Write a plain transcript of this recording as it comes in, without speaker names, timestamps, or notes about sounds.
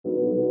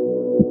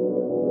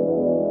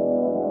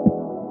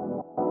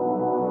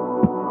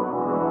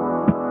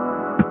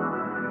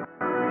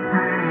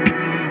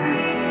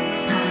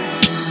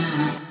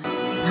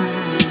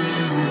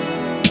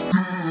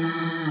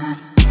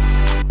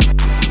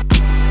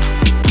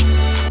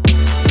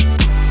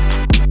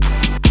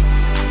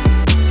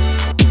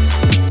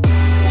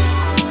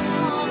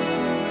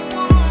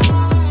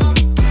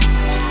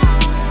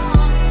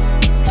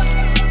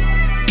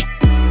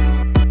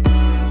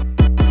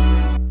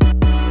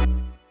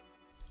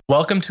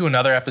Welcome to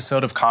another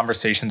episode of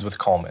Conversations with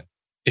Coleman.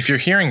 If you're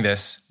hearing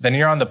this, then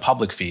you're on the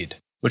public feed,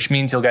 which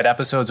means you'll get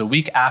episodes a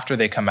week after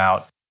they come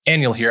out,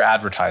 and you'll hear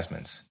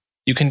advertisements.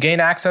 You can gain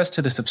access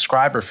to the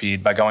subscriber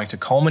feed by going to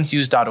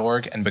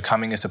colemanhughes.org and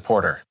becoming a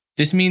supporter.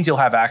 This means you'll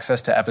have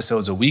access to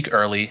episodes a week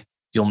early,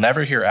 you'll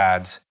never hear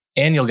ads,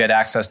 and you'll get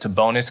access to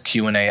bonus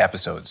Q&A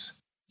episodes.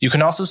 You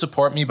can also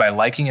support me by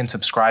liking and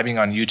subscribing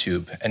on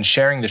YouTube and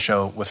sharing the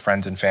show with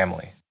friends and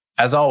family.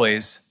 As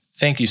always,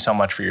 thank you so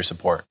much for your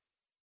support.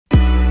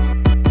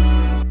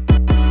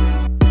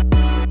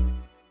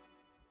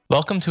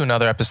 Welcome to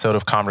another episode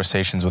of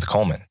Conversations with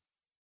Coleman.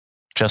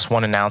 Just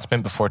one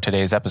announcement before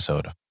today's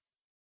episode.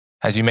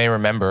 As you may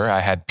remember,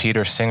 I had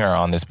Peter Singer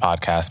on this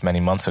podcast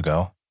many months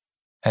ago,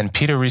 and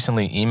Peter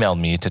recently emailed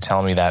me to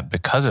tell me that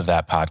because of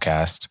that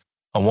podcast,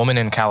 a woman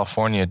in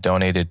California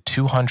donated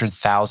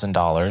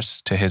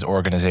 $200,000 to his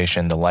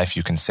organization, The Life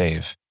You Can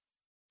Save,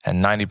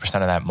 and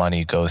 90% of that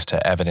money goes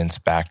to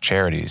evidence-backed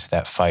charities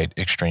that fight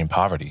extreme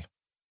poverty.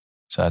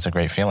 So that's a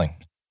great feeling.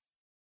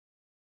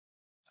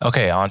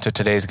 Okay, on to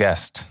today's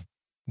guest.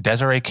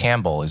 Desiree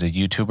Campbell is a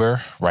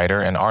YouTuber, writer,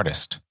 and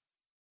artist.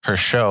 Her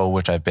show,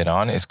 which I've been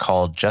on, is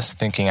called Just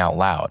Thinking Out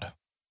Loud.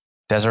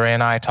 Desiree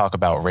and I talk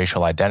about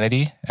racial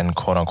identity and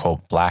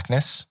quote-unquote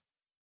blackness,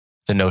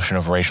 the notion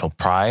of racial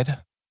pride,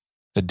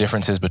 the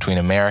differences between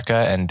America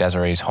and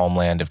Desiree's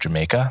homeland of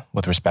Jamaica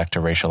with respect to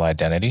racial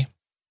identity,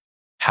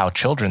 how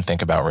children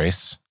think about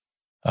race,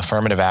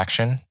 affirmative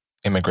action,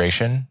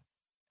 immigration,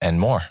 and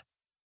more.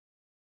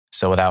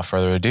 So without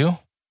further ado,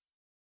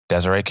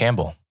 Desiree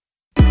Campbell.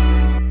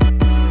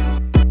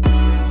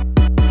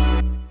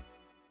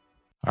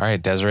 All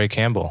right, Desiree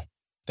Campbell,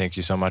 thank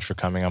you so much for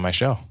coming on my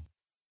show.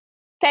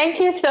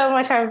 Thank you so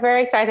much. I'm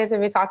very excited to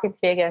be talking to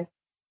you again.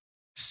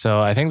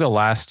 So I think the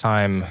last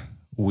time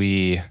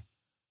we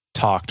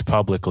talked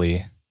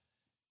publicly,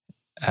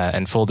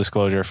 and full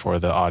disclosure for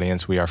the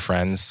audience, we are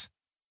friends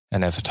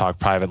and have talked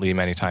privately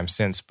many times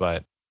since,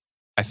 but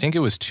I think it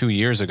was 2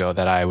 years ago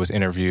that I was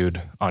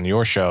interviewed on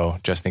your show,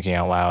 Just Thinking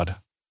Out Loud.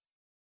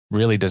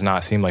 Really does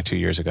not seem like 2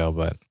 years ago,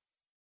 but...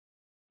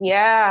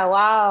 Yeah,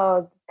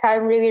 wow.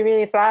 Time really,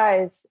 really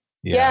flies.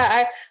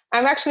 Yeah,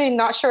 I'm actually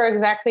not sure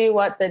exactly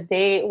what the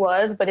date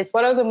was, but it's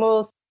one of the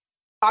most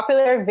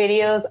popular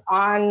videos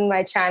on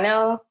my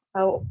channel.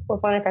 I was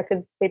wondering if I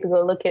could maybe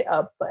go look it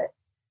up, but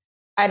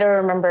I don't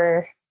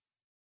remember.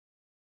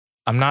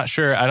 I'm not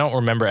sure. I don't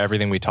remember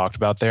everything we talked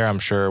about there. I'm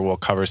sure we'll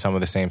cover some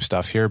of the same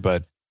stuff here,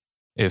 but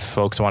if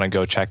folks want to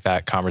go check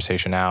that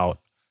conversation out,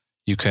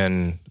 you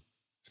can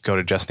go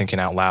to Just Thinking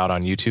Out Loud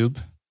on YouTube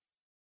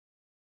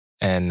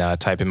and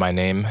type in my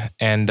name.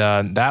 And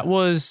that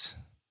was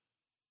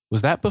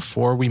that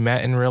before we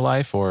met in real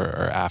life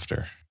or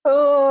after?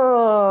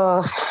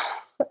 Oh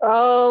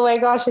my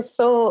gosh, it's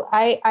so,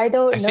 I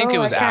don't know. I think it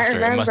was after.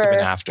 Remember. It must have been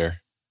after.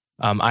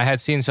 I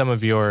had seen some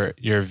of your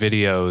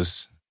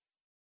videos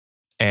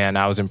and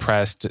I was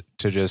impressed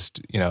to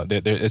just,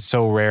 it's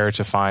so rare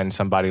to find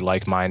somebody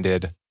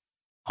like-minded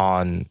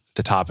on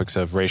the topics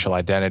of racial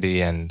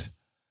identity and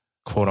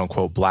quote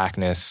unquote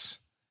blackness.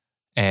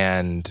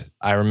 And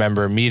I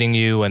remember meeting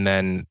you and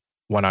then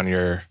went on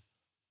your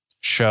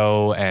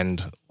show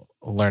and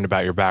learned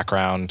about your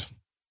background.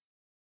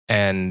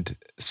 And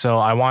so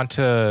I want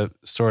to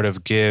sort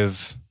of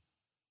give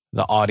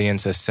the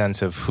audience a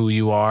sense of who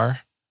you are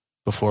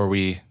before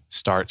we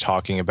start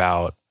talking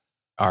about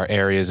our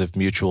areas of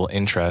mutual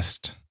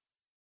interest.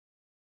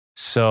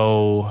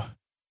 So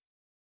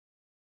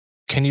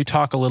can you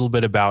talk a little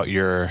bit about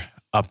your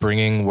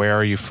upbringing? Where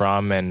are you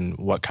from and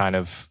what kind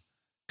of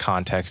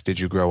context did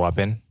you grow up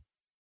in?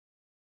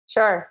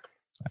 Sure.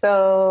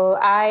 So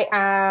I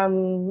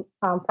am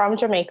from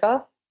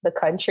Jamaica, the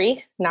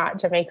country, not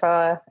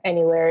Jamaica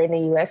anywhere in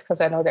the US, because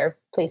I know there are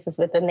places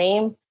with the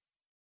name.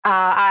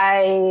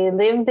 I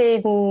lived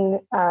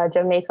in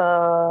Jamaica.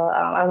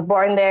 I was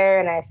born there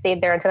and I stayed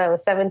there until I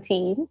was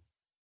 17.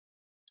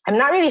 I'm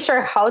not really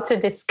sure how to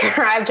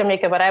describe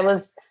Jamaica, but I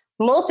was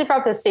mostly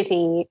from the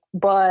city.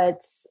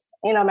 But,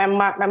 my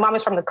mom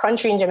is from the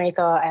country in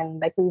Jamaica and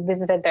we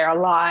visited there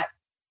a lot.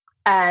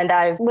 And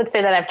I would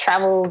say that I've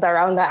traveled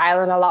around the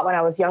island a lot when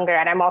I was younger,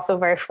 and I'm also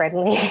very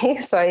friendly.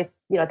 So I,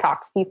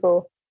 talk to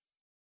people.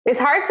 It's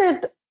hard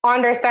to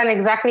understand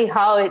exactly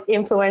how it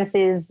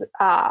influences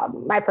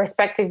my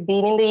perspective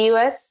being in the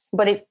US,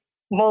 but it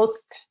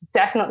most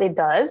definitely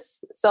does.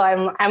 So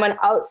I'm an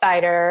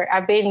outsider.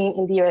 I've been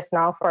in the US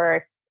now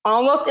for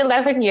almost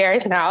 11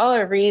 years now,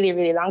 a really,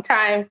 really long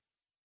time.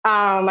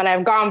 And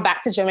I've gone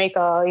back to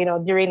Jamaica,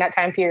 during that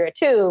time period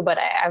too, but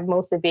I've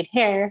mostly been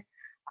here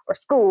for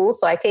school.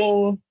 So I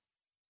came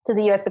to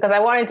the US because I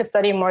wanted to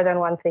study more than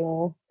one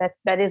thing.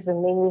 That is the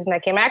main reason I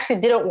came. I actually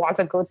didn't want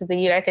to go to the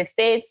United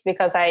States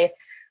because I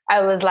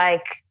was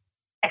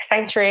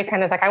eccentric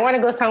and I want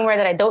to go somewhere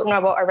that I don't know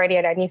about already.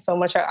 And I knew so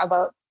much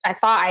about, I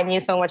thought I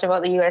knew so much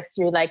about the US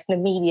through the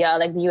media,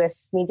 the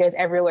US media is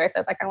everywhere.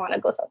 So it's I want to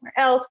go somewhere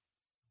else.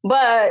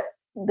 But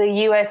the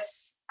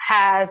US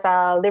has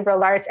a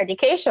liberal arts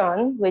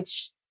education,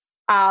 which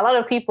a lot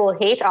of people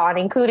hate on,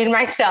 including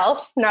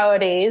myself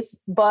nowadays,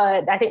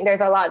 but I think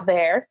there's a lot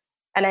there.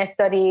 And I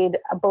studied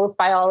both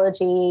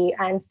biology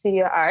and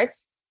studio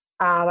arts.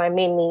 I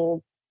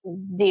mainly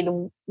did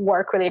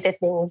work related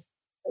things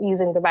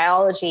using the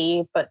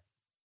biology, but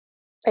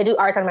I do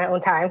art on my own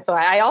time. So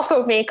I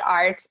also make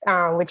art,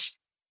 which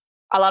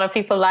a lot of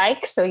people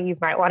like. So you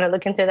might want to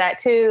look into that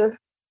too.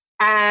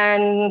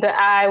 And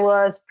I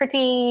was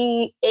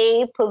pretty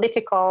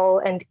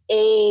apolitical and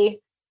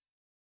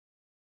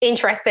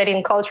interested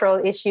in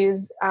cultural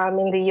issues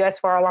in the US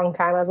for a long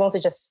time. I was mostly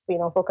just,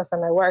 focused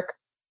on my work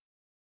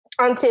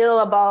until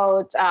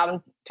about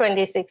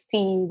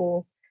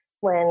 2016,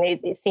 when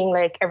it seemed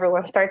like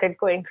everyone started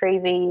going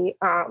crazy.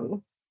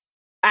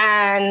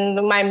 And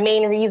my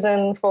main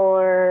reason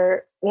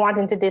for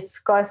wanting to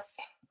discuss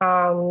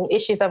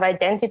issues of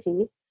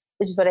identity,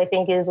 which is what I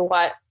think is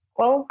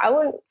I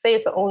wouldn't say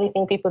it's the only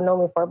thing people know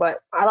me for,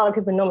 but a lot of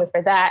people know me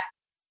for that,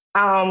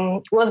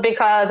 was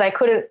because I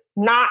couldn't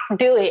not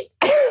do it.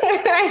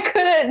 I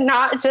couldn't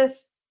not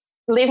just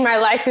live my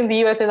life in the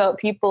US without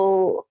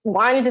people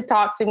wanting to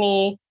talk to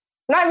me.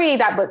 Not really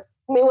that, but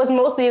it was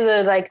mostly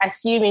the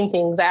assuming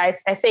things. I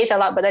say it a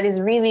lot, but that is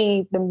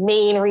really the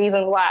main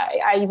reason why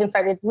I even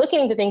started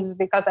looking into things, is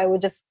because I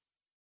would just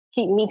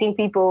keep meeting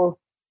people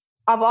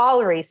of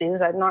all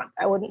races.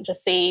 I wouldn't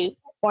just say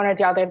one or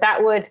the other.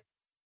 That would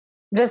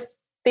just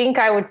think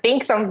I would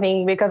think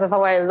something because of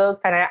how I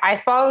looked. And I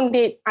found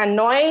it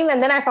annoying,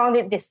 and then I found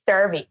it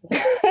disturbing. And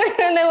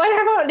then when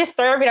I found it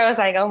disturbing, I was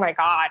like, oh my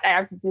God, I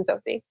have to do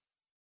something.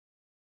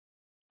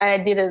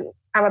 And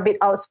I'm a bit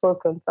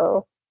outspoken,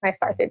 so I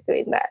started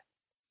doing that.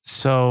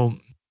 So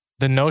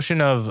the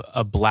notion of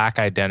a Black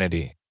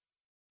identity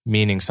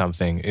meaning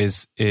something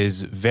is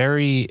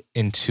very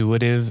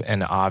intuitive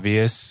and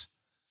obvious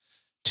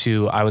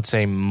to, I would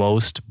say,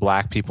 most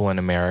Black people in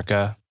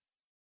America,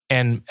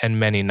 and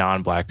many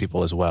non-Black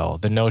people as well.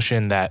 The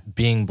notion that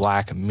being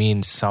Black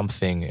means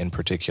something in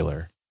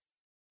particular,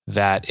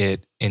 that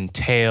it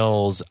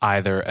entails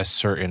either a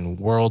certain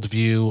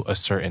worldview, a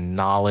certain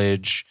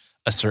knowledge,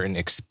 a certain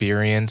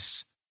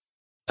experience,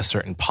 a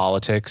certain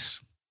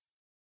politics.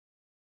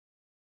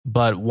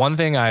 But one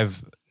thing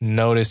I've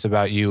noticed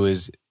about you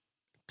is,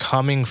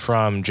 coming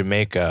from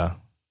Jamaica,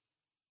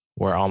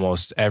 where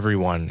almost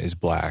everyone is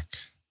Black,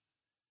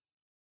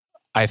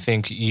 I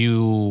think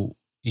you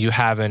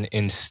have an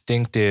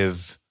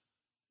instinctive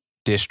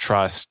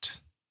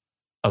distrust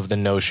of the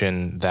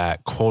notion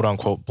that quote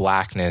unquote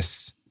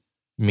Blackness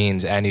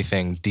means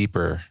anything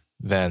deeper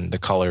than the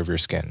color of your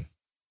skin.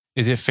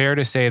 Is it fair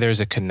to say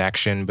there's a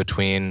connection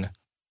between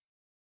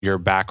your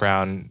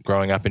background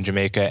growing up in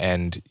Jamaica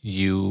and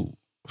you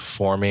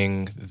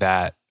forming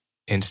that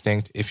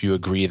instinct, if you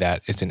agree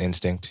that it's an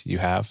instinct you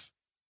have?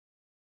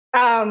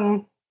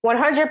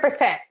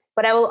 100%.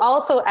 But I will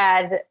also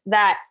add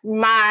that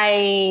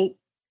my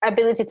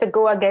ability to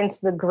go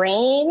against the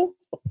grain,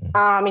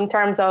 in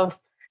terms of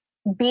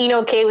being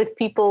okay with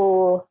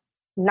people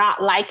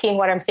not liking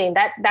what I'm saying,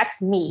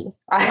 that's me.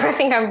 I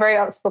think I'm very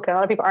outspoken. A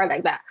lot of people aren't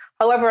like that.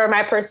 However,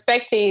 my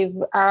perspective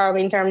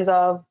in terms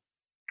of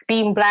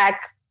being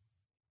Black,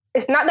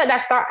 it's not that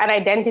that's not an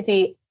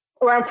identity.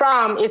 Where I'm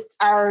from, it's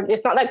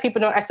not like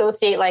people don't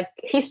associate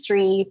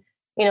history,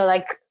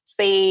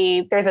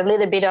 say there's a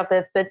little bit of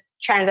the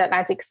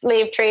transatlantic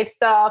slave trade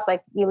stuff,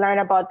 you learn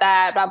about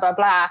that, blah, blah,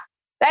 blah.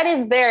 That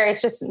is there.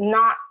 It's just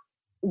not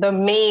the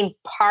main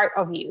part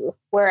of you.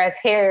 Whereas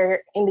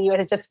here in the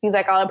US, it just feels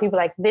like a lot of people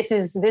this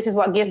is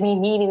what gives me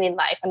meaning in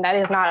life. And that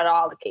is not at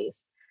all the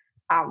case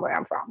where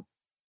I'm from.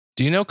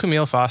 Do you know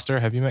Camille Foster?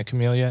 Have you met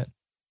Camille yet?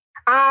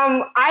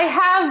 I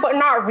have, but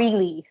not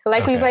really.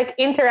 Okay. We've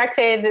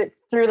interacted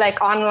through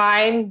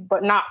online,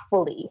 but not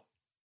fully.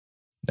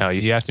 No,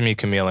 you have to meet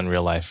Camille in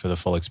real life for the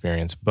full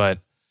experience. But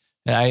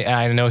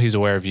I know he's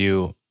aware of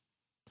you.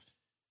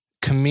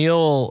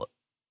 Camille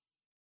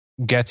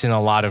gets in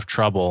a lot of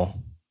trouble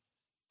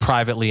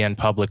privately and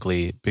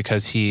publicly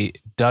because he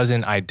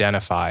doesn't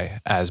identify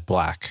as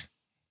Black.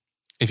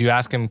 If you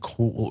ask him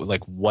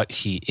what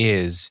he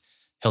is,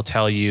 he'll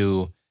tell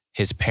you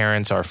his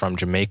parents are from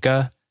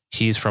Jamaica.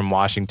 He's from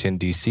Washington,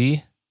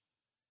 D.C.,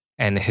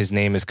 and his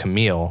name is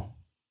Camille.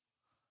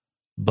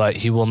 But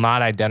he will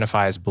not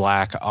identify as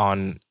Black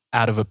out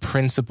of a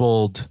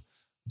principled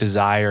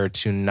desire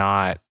to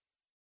not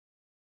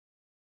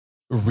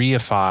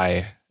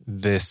reify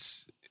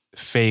this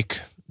fake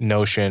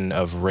notion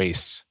of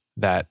race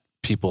that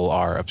people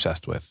are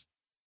obsessed with.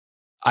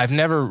 I've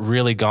never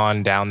really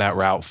gone down that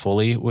route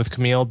fully with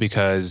Camille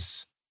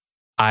because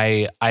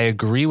I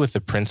agree with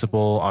the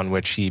principle on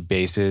which he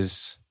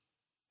bases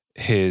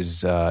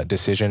his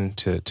decision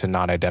to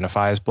not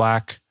identify as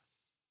Black.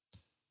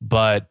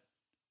 But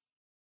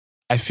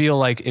I feel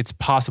like it's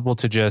possible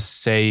to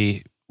just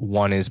say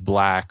one is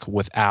Black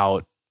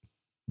without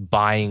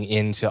buying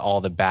into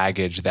all the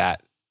baggage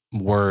that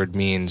word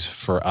means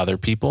for other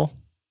people.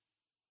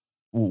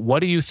 What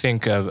do you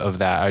think of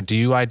that? Do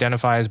you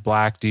identify as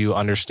Black? Do you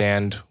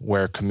understand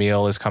where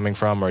Camille is coming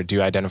from? Or do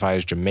you identify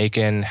as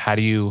Jamaican? How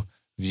do you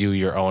view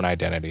your own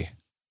identity?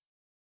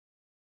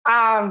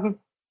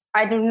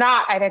 I do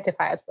not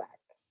identify as Black.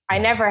 I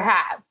never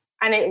have.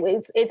 And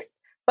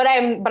but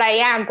I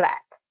am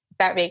Black. If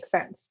that makes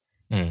sense.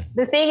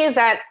 The thing is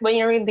that when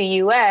you're in the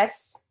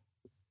US,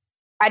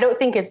 I don't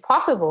think it's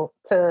possible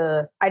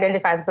to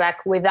identify as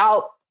Black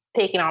without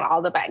taking on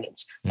all the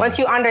baggage. Once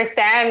you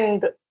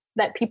understand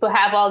that people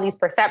have all these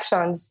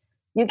perceptions,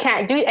 you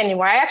can't do it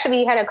anymore. I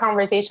actually had a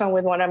conversation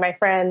with one of my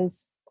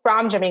friends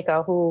from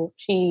Jamaica who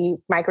she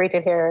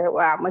migrated here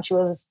when she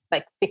was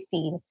like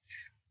 15.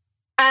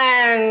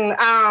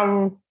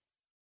 And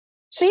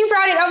she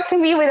brought it up to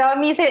me without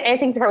me saying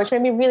anything to her, which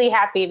made me really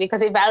happy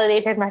because it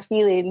validated my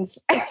feelings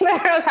that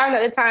I was having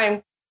at the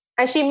time.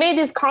 And she made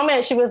this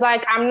comment. She was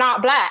like, I'm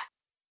not Black.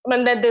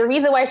 And the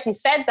reason why she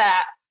said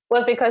that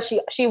was because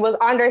she was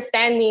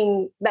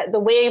understanding that the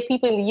way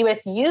people in the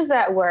US use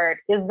that word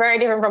is very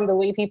different from the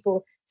way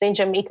people say in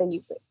Jamaica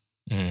use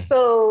it.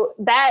 So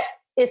that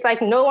it's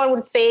like no one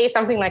would say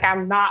something like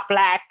I'm not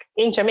Black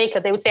in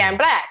Jamaica. They would say I'm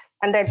Black.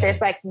 And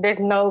there's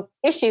no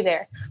issue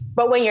there.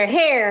 But when you're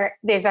here,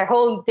 there's a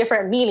whole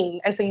different meaning.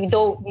 And so you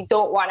don't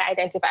want to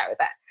identify with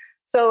that.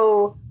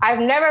 So I've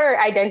never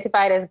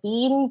identified as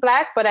being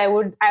Black, but I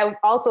would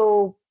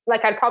also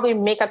like, I'd probably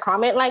make a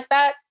comment like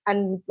that.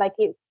 And like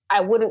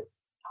I wouldn't,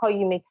 how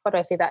do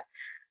I say that?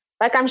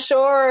 Like, I'm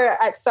sure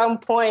at some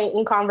point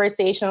in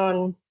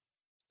conversation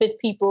with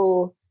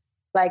people,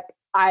 like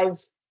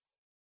I've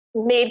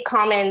made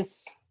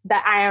comments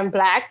that I am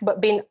Black,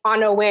 but been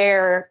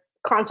unaware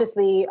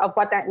consciously of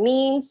what that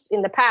means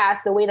in the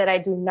past, the way that I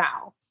do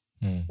now.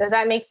 Does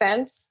that make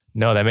sense?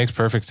 No, that makes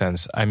perfect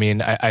sense. I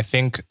mean, I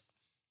think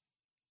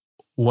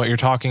what you're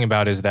talking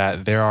about is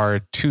that there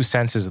are two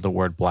senses of the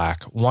word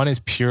Black. One is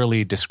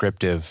purely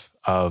descriptive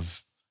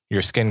of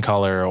your skin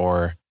color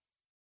or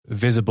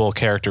visible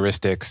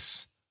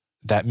characteristics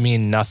that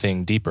mean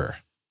nothing deeper.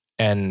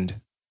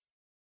 And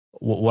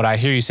what I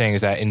hear you saying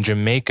is that in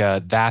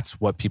Jamaica,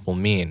 that's what people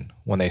mean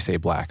when they say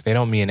Black. They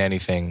don't mean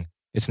anything.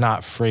 It's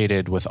not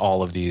freighted with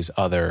all of these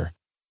other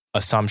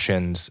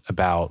assumptions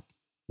about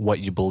what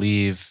you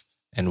believe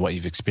and what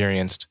you've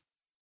experienced.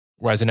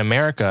 Whereas in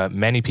America,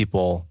 many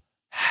people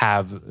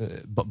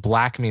but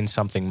Black means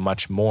something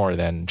much more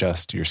than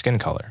just your skin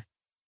color.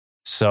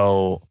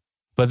 So,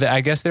 but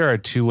I guess there are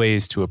two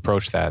ways to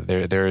approach that.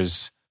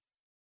 There's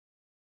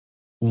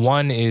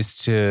one is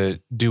to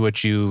do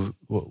what you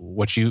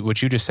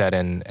just said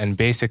and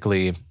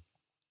basically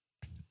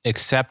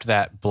accept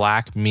that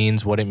Black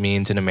means what it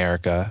means in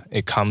America.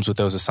 It comes with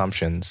those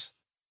assumptions.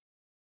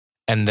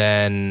 And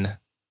then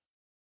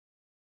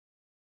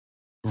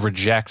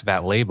reject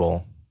that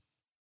label.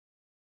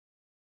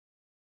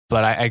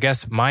 But I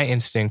guess my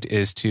instinct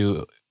is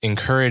to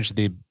encourage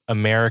the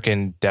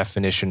American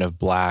definition of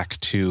Black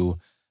to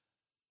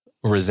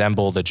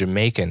resemble the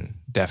Jamaican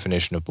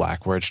definition of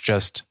Black, where it's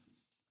just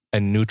a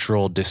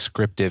neutral,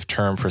 descriptive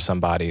term for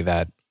somebody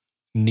that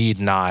need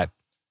not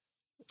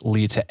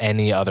lead to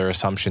any other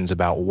assumptions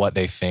about what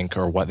they think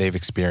or what they've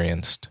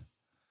experienced.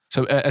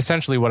 So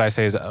essentially what I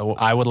say is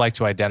I would like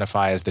to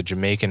identify as the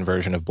Jamaican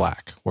version of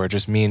Black, where it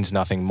just means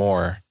nothing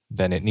more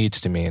than it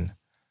needs to mean,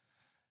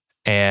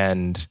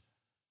 and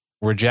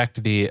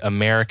reject the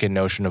American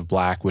notion of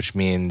Black, which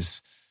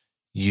means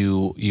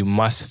you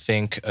must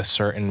think a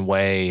certain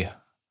way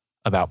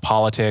about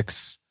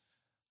politics.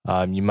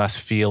 You must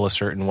feel a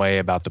certain way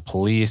about the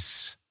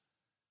police.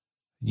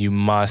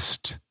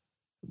 There's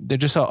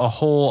just a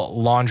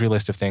whole laundry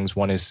list of things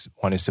one is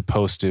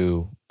supposed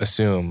to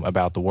assume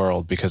about the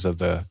world because of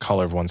the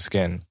color of one's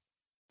skin.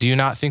 Do you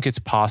not think it's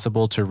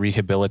possible to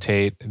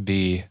rehabilitate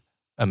the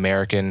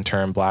American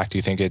term Black? Do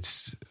you think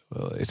it's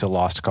a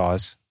lost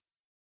cause?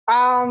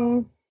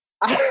 I'm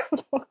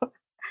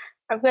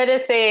going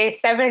to say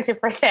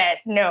 70%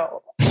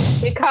 no.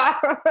 Because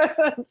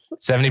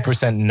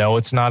 70% no,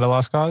 it's not a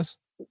lost cause?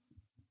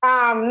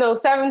 No,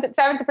 70%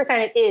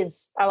 it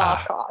is a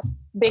lost cause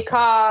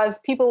because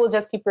people will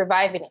just keep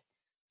reviving it.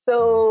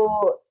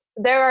 So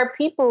there are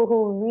people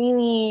who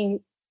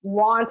really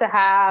want to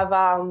have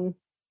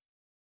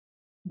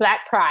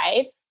Black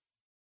pride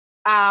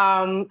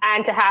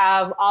and to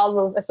have all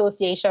those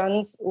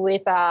associations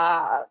with,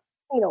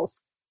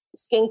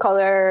 skin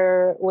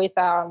color, with,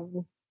 I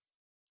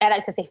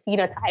like to say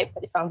phenotype,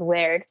 but it sounds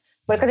weird.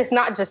 But because it's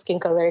not just skin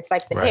color, it's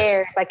like the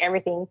hair, it's like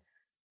everything.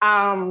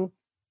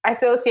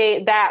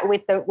 Associate that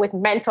with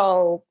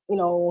mental,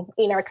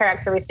 inner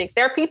characteristics.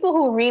 There are people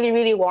who really,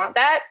 really want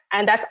that,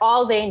 and that's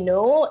all they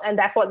know, and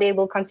that's what they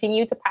will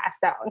continue to pass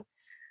down.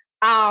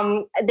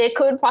 They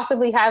could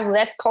possibly have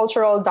less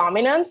cultural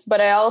dominance,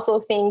 but I also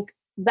think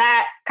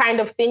that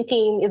kind of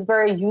thinking is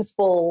very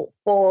useful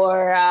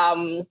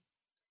for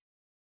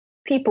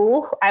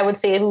people, I would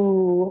say,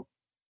 who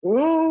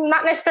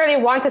not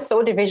necessarily want to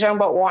sow division,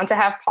 but want to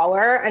have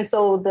power. And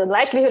so the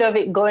likelihood of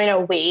it going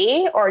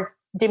away or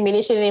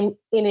diminishing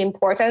in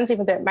importance,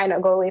 even though it might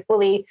not go away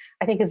fully,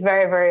 I think is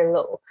very, very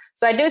low.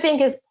 So I do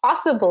think it's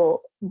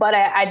possible, but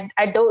I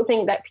don't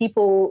think that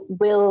people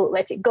will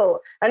let it go.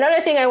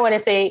 Another thing I want to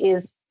say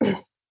is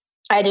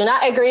I do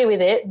not agree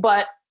with it,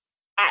 but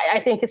I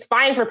think it's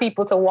fine for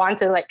people to want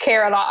to like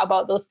care a lot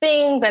about those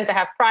things and to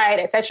have pride,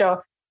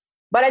 etc.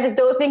 But I just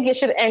don't think it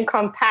should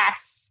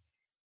encompass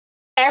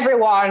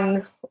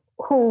everyone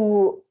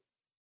who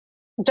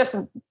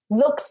just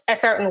looks a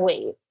certain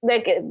way.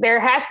 Like there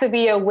has to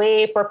be a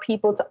way for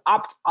people to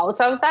opt out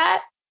of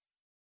that.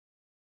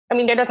 I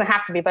mean, there doesn't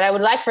have to be, but I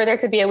would like for there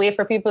to be a way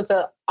for people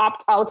to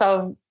opt out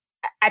of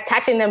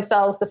attaching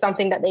themselves to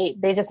something that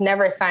they just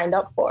never signed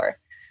up for.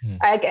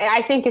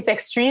 I think it's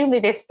extremely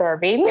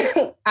disturbing.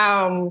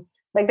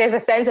 Like there's a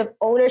sense of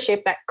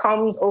ownership that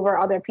comes over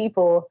other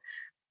people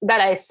that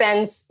I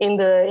sense in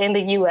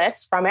the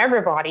US from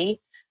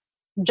everybody,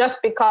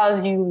 just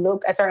because you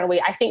look a certain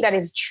way. I think that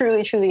is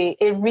truly,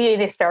 it really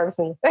disturbs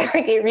me.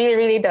 Like it really,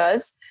 really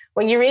does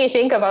when you really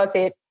think about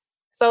it.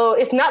 So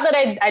it's not that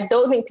I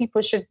don't think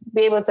people should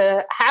be able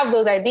to have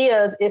those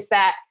ideas. It's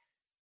that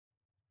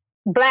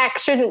Black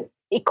shouldn't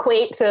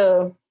equate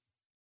to,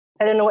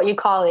 I don't know what you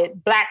call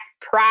it, Black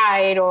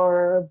pride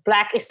or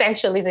Black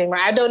essentialism.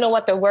 Right? I don't know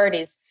what the word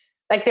is.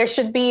 Like there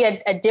should be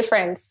a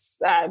difference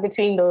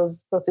between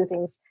those two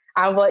things.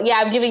 But yeah,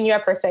 I'm giving you a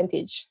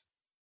percentage.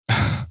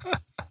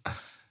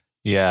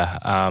 Yeah.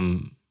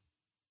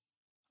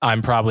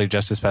 I'm probably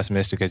just as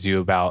pessimistic as you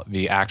about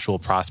the actual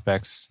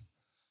prospects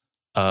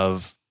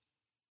of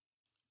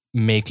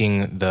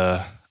making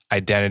the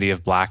identity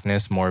of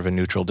Blackness more of a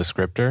neutral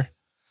descriptor.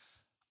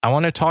 I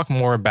want to talk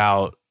more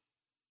about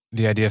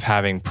the idea of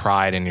having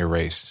pride in your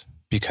race,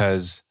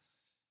 because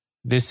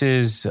this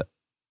is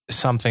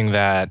something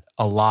that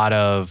a lot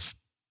of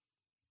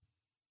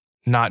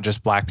not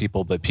just Black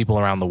people, but people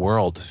around the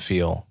world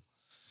feel.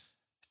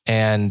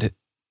 And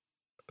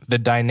the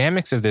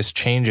dynamics of this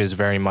changes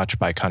very much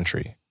by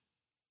country.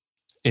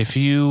 If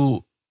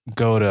you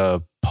go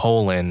to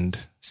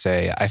Poland,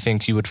 say, I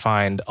think you would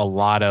find a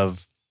lot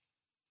of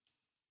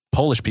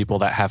Polish people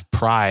that have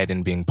pride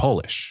in being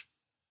Polish.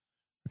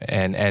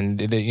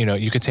 And you know,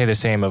 you could say the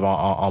same of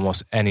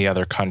almost any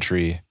other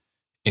country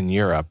in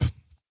Europe.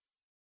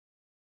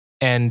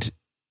 And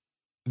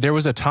there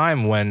was a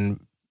time when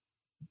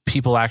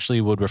people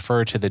actually would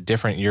refer to the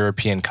different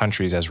European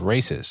countries as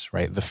races,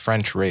 right? The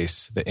French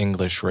race, the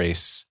English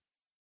race,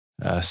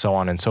 so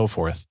on and so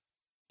forth.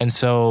 And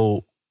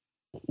so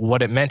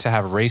what it meant to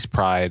have race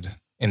pride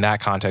in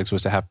that context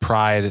was to have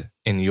pride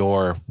in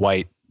your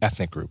white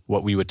ethnic group,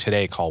 what we would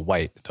today call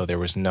white, though there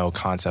was no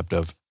concept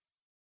of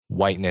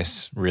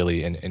whiteness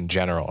really in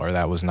general, or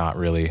that was not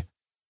really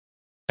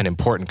an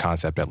important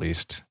concept, at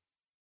least.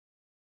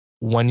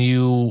 When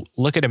you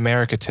look at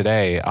America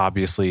today,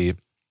 obviously,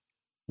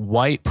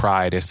 white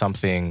pride is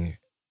something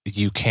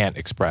you can't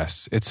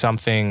express. It's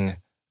something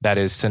that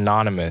is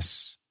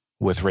synonymous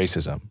with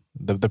racism.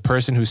 The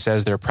person who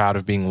says they're proud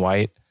of being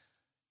white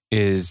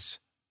is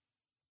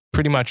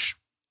pretty much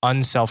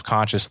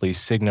unselfconsciously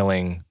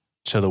signaling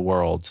to the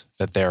world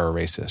that they're a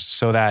racist,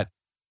 so that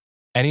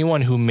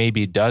anyone who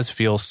maybe does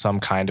feel some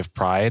kind of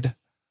pride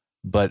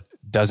but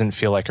doesn't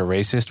feel like a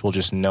racist will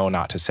just know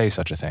not to say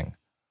such a thing.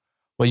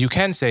 What you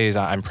can say is,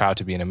 I'm proud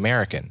to be an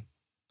American.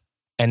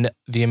 And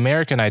the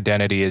American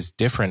identity is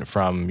different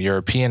from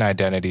European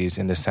identities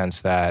in the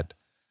sense that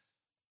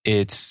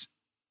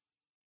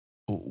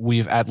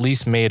we've at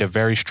least made a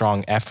very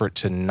strong effort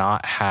to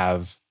not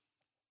have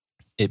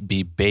it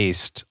be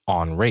based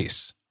on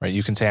race, right?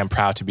 You can say I'm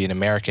proud to be an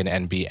American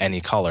and be any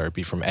color,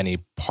 be from any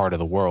part of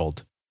the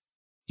world.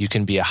 You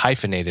can be a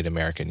hyphenated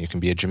American. You can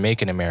be a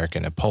Jamaican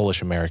American, a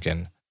Polish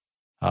American,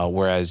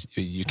 whereas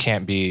you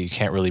can't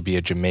really be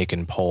a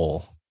Jamaican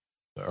Pole,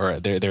 or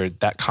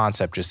that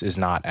concept just is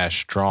not as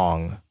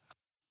strong.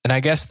 And I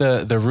guess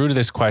the root of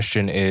this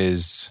question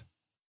is,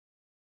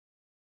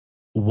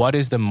 what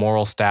is the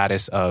moral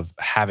status of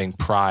having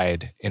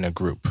pride in a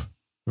group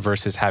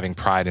versus having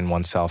pride in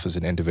oneself as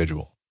an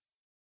individual?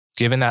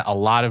 Given that a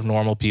lot of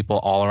normal people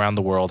all around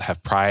the world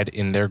have pride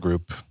in their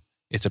group,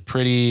 it's a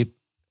pretty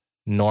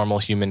normal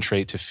human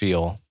trait to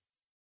feel.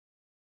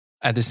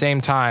 At the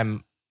same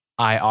time,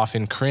 I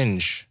often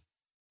cringe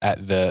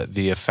at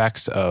the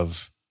effects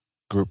of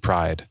group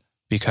pride,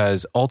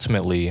 because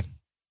ultimately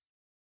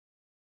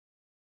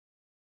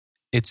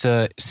it's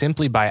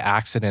simply by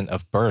accident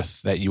of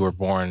birth that you were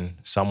born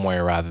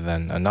somewhere rather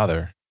than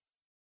another.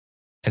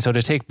 And so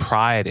to take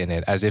pride in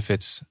it as if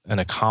it's an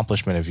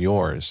accomplishment of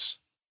yours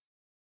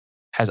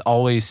has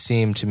always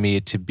seemed to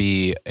me to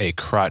be a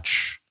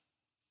crutch.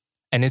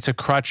 And it's a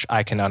crutch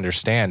I can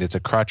understand. It's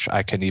a crutch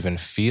I can even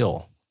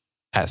feel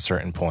at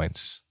certain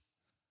points.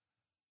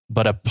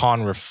 But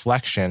upon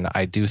reflection,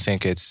 I do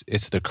think it's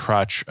the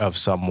crutch of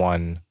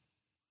someone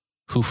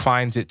who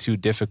finds it too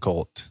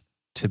difficult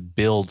to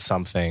build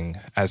something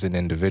as an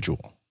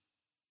individual.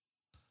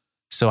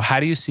 So how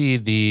do you see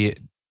the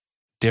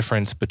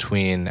difference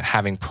between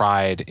having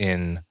pride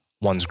in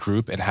one's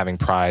group and having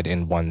pride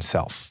in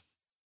oneself?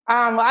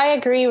 I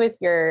agree with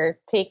your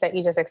take that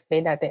you just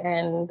explained at the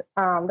end,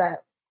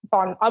 that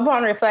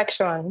upon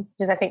reflection,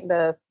 which is I think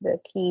the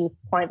key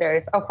point there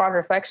is upon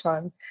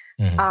reflection,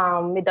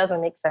 it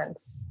doesn't make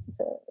sense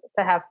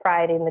to have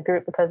pride in the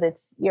group,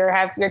 because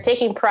you're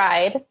taking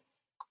pride,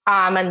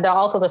 and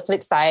also the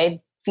flip side,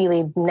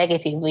 feeling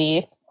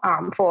negatively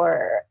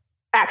for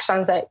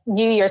actions that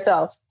you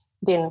yourself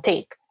didn't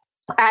take.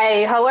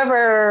 I,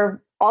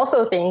 however,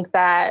 also think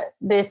that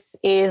this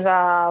is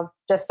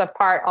just a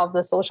part of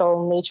the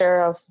social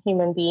nature of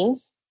human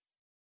beings.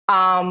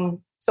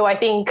 So I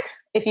think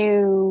if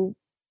you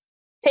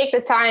take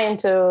the time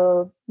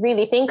to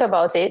really think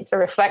about it, to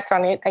reflect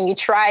on it, and you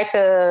try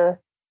to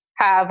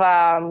have,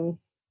 I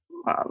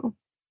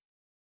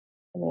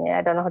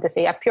don't know how to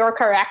say, a pure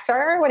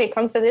character when it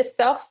comes to this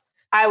stuff,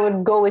 I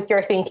would go with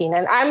your thinking.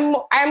 And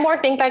I'm more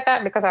think like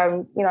that because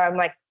I'm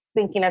like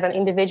thinking as an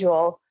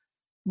individual,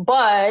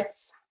 but,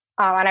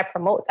 and I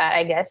promote that,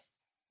 I guess.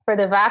 For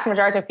the vast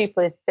majority of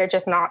people, they're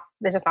just not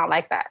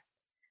like that.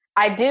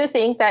 I do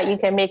think that you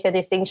can make a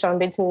distinction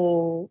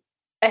between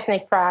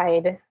ethnic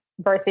pride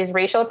versus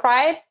racial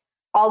pride,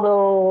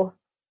 although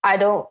I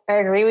don't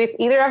agree with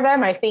either of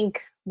them. I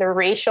think the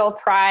racial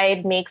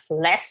pride makes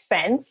less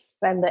sense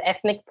than the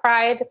ethnic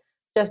pride,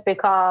 just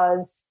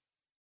because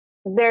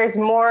there's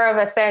more of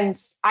a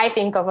sense, I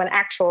think, of an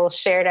actual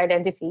shared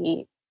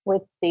identity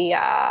with the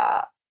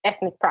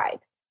ethnic pride.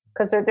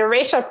 Because the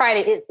racial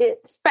pride, it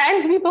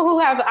spans people who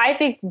have, I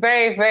think,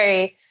 very,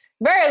 very,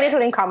 very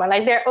little in common.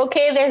 Like,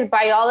 there's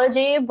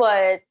biology,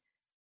 but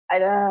I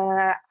don't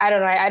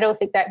know. I don't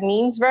think that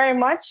means very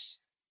much.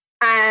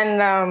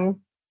 And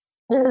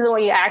this isn't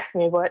what you asked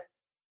me, but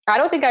I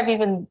don't think I've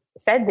even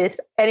said this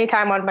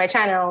anytime on my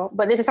channel,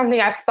 but this is something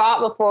I've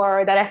thought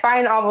before that I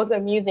find almost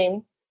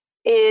amusing,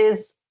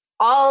 is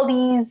all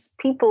these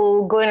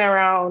people going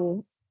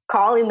around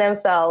calling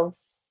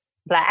themselves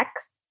Black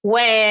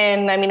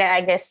when,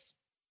 I guess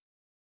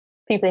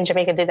people in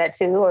Jamaica did that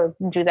too, or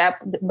do that,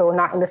 though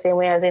not in the same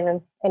way as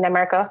in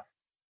America,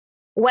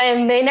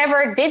 when they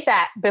never did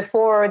that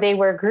before they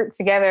were grouped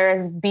together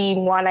as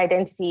being one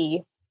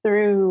identity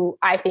through,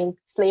 I think,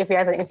 slavery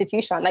as an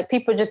institution. Like,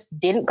 people just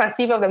didn't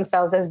conceive of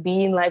themselves as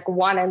being like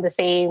one and the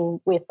same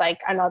with like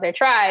another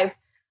tribe,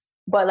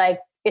 but like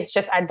it's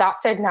just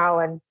adopted now,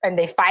 and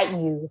they fight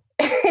you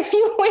if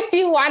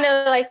you want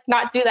to like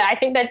not do that. I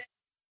think that's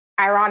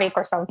ironic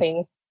or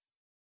something,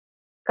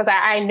 because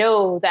I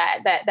know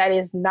that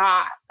is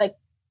not like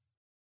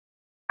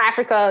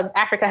Africa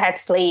had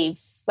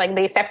slaves. Like,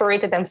 they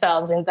separated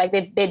themselves, and like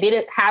they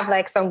didn't have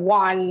like some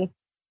one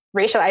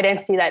racial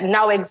identity that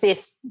now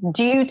exists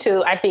due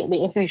to, I think,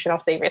 the institution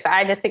of slavery. So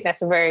I just think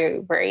that's very,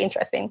 very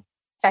interesting.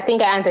 So I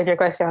think I answered your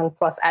question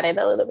plus added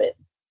a little bit.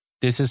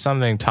 This is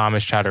something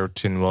Thomas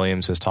Chatterton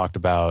Williams has talked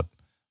about.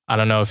 I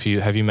don't know if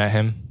have you met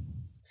him?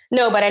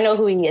 No, but I know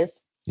who he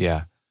is.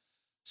 Yeah.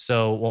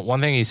 So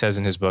one thing he says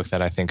in his book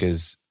that I think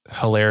is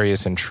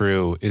hilarious and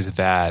true is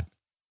that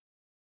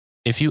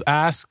if you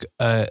ask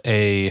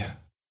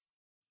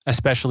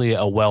especially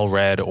a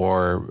well-read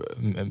or,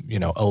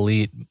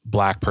 elite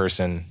Black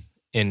person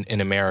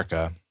in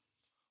America,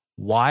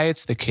 why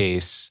it's the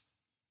case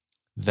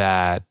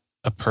that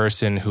a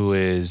person who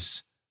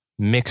is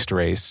mixed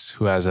race,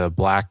 who has a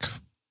Black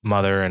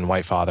mother and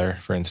white father,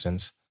 for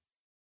instance,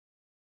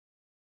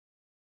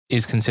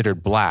 is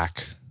considered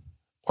Black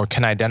or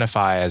can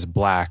identify as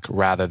Black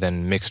rather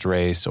than mixed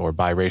race or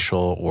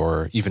biracial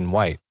or even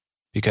white.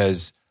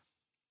 Because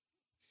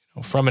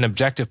from an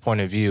objective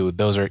point of view,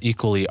 those are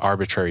equally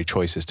arbitrary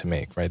choices to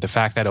make, right? The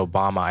fact that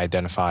Obama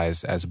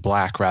identifies as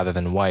Black rather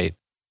than white,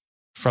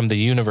 from the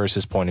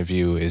universe's point of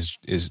view, is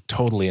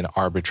totally an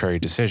arbitrary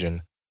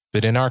decision.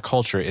 But in our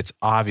culture, it's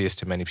obvious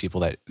to many people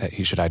that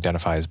he should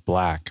identify as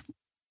Black.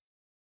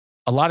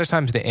 A lot of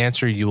times the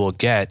answer you will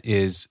get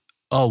is,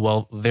 oh,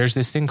 well, there's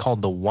this thing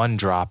called the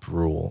one-drop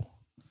rule,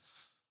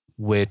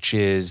 which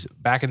is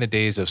back in the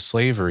days of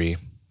slavery,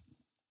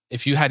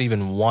 if you had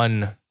even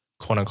one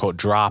quote-unquote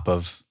drop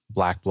of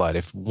Black blood,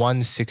 if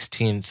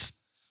 1/16,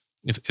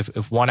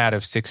 if 1 out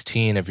of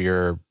 16 of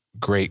your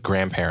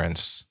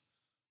great-grandparents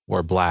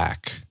were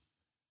Black,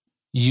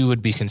 you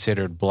would be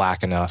considered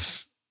Black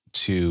enough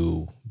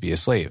to be a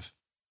slave.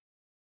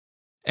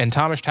 And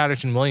Thomas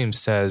Chatterton Williams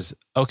says,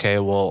 okay,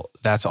 well,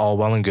 that's all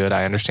well and good.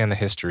 I understand the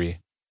history.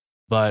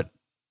 But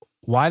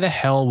why the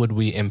hell would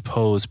we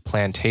impose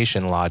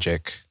plantation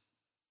logic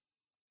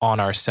on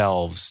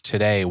ourselves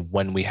today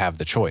when we have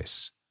the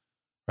choice?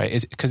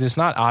 Right? Because it's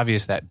not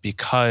obvious that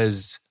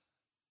because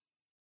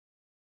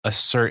a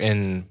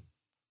certain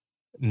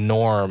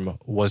norm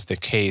was the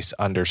case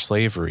under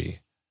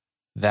slavery,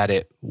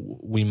 that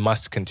we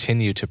must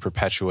continue to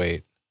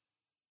perpetuate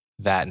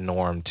that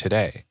norm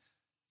today.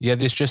 Yeah,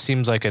 this just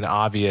seems like an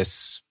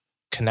obvious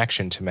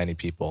connection to many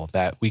people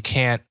that we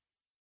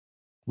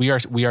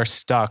are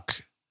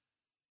stuck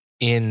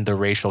in the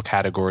racial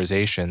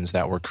categorizations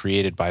that were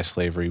created by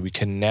slavery. We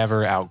can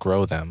never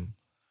outgrow them.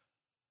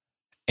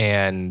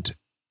 And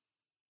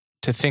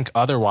to think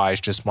otherwise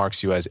just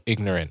marks you as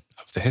ignorant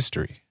of the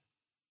history.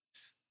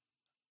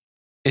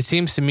 It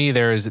seems to me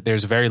there's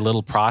very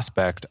little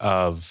prospect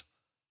of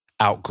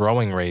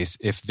outgrowing race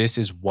if this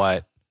is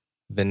what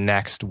the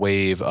next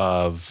wave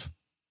of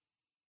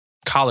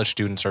college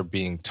students are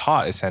being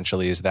taught,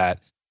 essentially, is that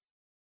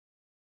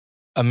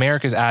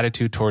America's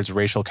attitude towards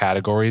racial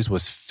categories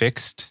was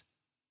fixed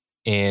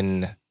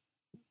in,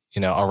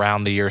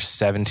 around the year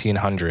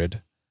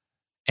 1700,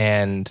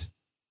 and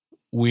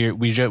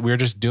we're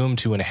just doomed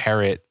to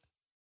inherit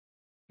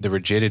the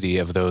rigidity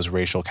of those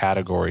racial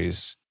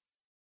categories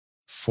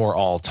for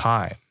all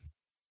time.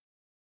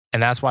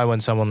 And that's why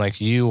when someone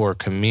like you or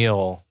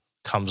Camille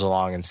comes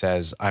along and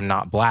says, I'm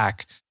not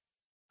Black,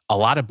 a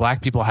lot of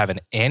Black people have an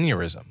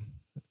aneurysm.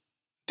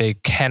 They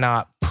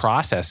cannot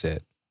process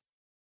it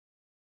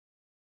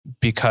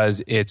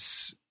because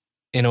it's,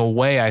 in a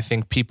way, I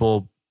think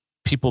people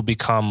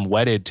become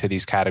wedded to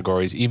these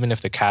categories, even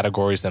if the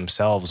categories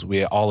themselves,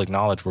 we all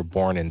acknowledge, were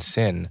born in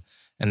sin,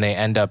 and they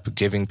end up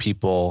giving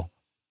people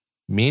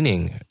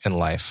meaning in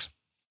life.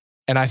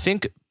 And I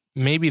think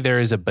maybe there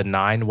is a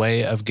benign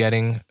way of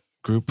getting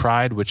group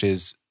pride, which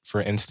is,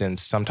 for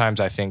instance, sometimes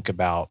I think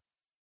about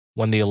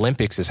when the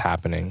Olympics is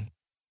happening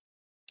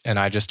and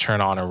I just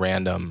turn on a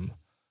random,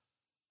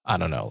 I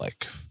don't know,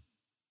 like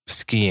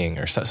skiing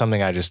or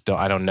something.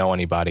 I don't know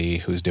anybody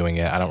who's doing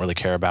it. I don't really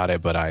care about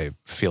it, but I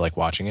feel like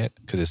watching it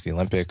because it's the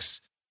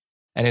Olympics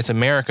and it's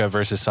America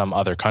versus some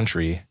other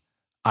country.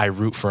 I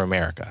root for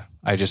America.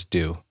 I just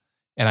do.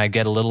 And I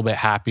get a little bit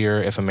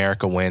happier if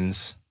America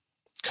wins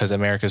because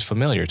America is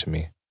familiar to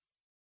me.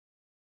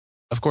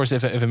 Of course,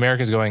 if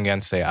America is going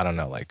against, say, I don't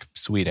know, like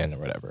Sweden or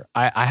whatever,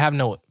 I have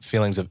no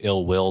feelings of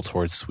ill will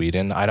towards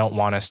Sweden. I don't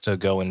want us to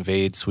go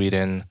invade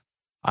Sweden.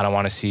 I don't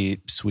want to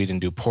see Sweden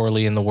do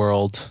poorly in the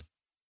world.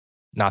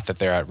 Not that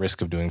they're at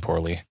risk of doing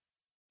poorly,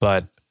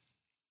 but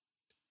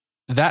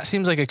that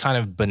seems like a kind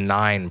of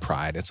benign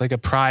pride. It's like a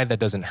pride that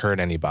doesn't hurt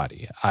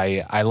anybody.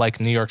 I like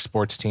New York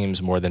sports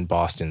teams more than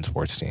Boston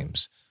sports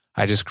teams.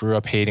 I just grew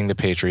up hating the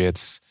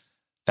Patriots.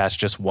 That's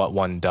just what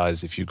one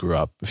does if you grow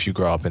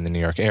up in the New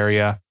York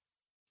area.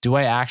 Do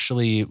I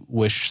actually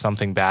wish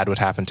something bad would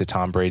happen to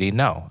Tom Brady?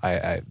 No.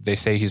 They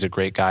say he's a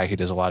great guy. He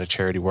does a lot of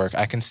charity work.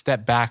 I can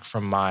step back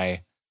from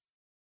my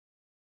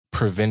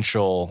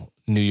provincial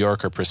New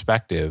Yorker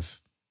perspective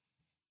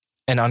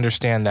and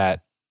understand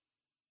that,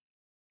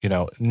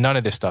 none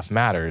of this stuff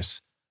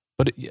matters.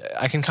 But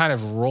I can kind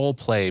of role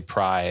play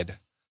pride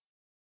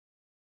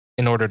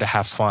in order to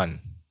have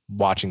fun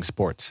watching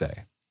sports,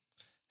 say.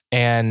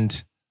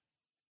 And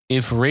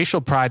if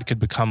racial pride could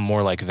become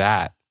more like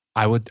that,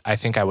 I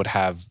think I would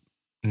have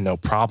no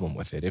problem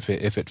with it. If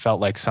it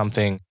felt like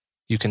something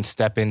you can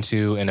step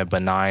into in a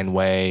benign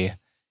way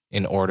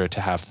in order to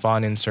have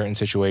fun in certain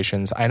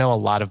situations. I know a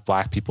lot of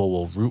Black people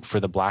will root for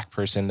the Black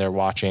person they're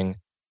watching.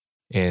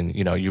 And,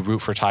 you root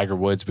for Tiger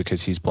Woods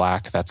because he's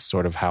Black. That's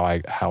sort of how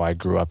I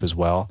grew up as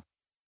well.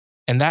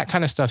 And that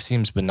kind of stuff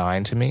seems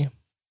benign to me.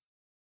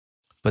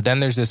 But then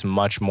there's this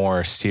much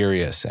more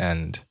serious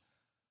and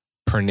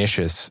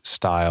pernicious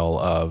style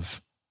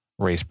of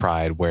race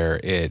pride where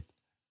it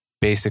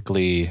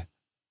basically,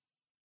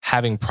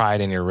 having pride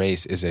in your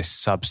race is a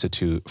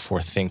substitute for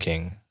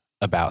thinking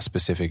about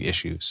specific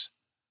issues.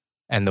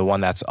 And the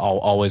one that's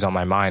always on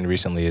my mind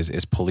recently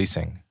is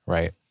policing,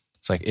 right?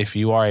 It's like, if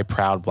you are a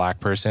proud Black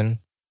person,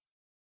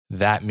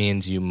 that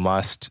means you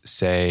must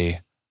say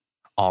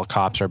all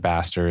cops are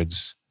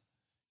bastards.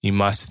 You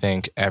must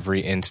think every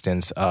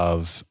instance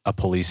of a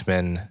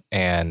policeman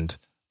and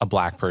a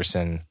Black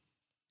person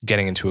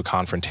getting into a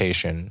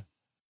confrontation,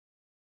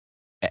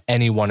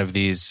 any one of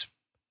these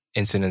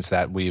incidents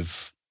that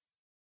we've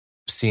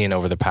seen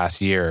over the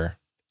past year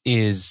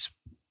is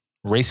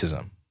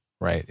racism,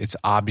 right? It's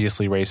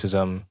obviously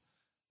racism.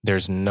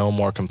 There's no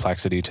more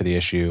complexity to the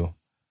issue.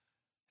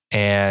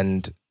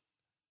 And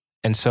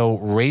so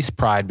race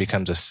pride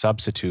becomes a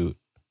substitute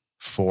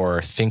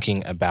for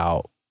thinking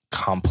about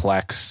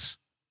complex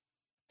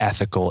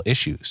ethical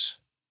issues.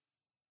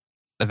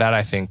 That,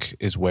 I think,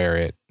 is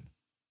where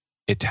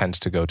it tends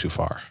to go too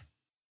far.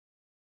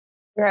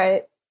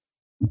 Right.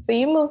 So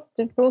you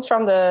moved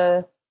from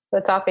the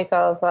topic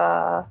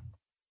of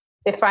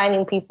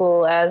defining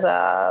people as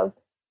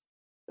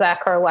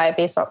Black or white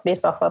based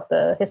off of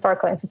the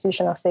historical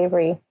institution of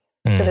slavery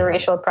to the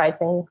racial pride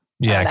thing.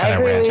 Yeah, I kind of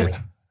ranted.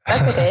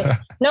 That's okay.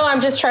 No, I'm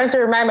just trying to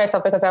remind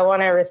myself because I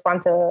want to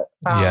respond to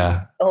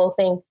the whole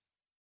thing.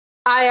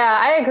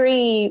 I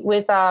agree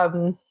with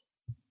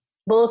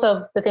both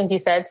of the things you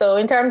said. So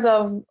in terms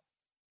of,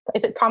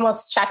 is it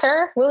Thomas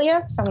Chatter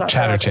Williams? I'm not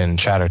Chatterton.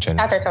 Thomas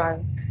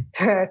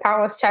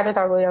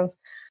Chatterton Williams.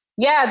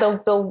 Yeah,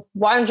 the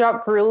one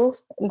drop rule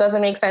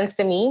doesn't make sense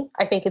to me.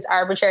 I think it's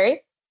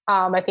arbitrary.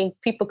 I think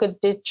people could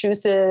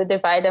choose to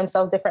divide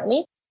themselves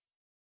differently.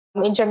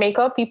 In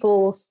Jamaica,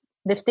 people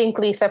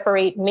distinctly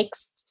separate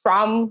mixed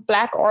from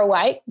Black or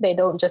white. They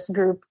don't just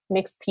group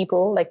mixed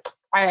people. Like,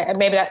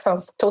 maybe that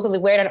sounds totally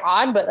weird and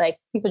odd, but like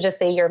people just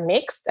say you're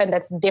mixed, and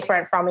that's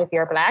different from if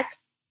you're Black.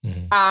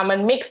 Mm-hmm.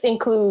 And mixed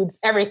includes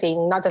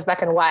everything, not just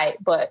Black and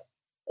white, but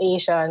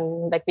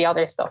Asian, like the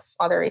other stuff,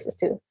 other races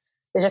too.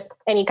 There's just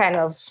any kind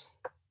of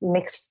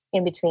mix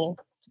in between.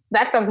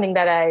 That's something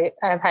that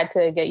I've had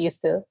to get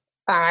used to.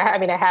 I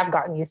have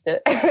gotten used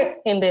to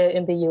in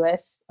the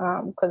US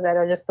because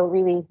I just don't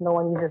really, no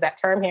one uses that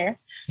term here.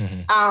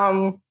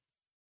 Mm-hmm.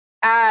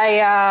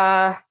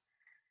 I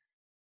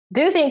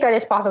do think that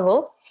it's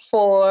possible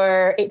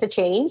for it to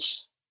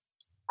change.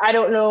 I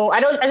don't know.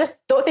 I just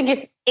don't think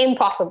it's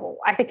impossible.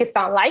 I think it's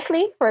not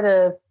likely for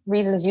the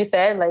reasons you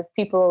said. Like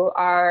people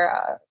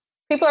are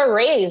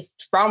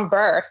raised from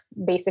birth,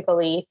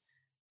 basically,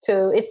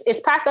 to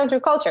it's passed down through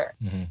culture.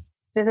 Mm-hmm.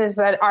 This is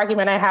an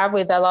argument I have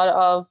with a lot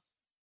of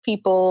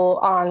people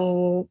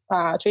on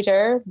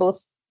Twitter,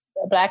 both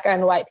Black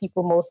and white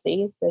people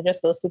mostly. They're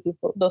just those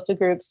two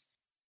groups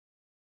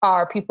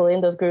are people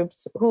in those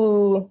groups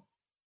who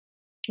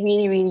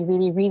really, really,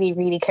 really, really,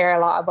 really care a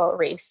lot about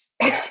race,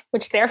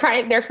 which they're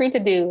free to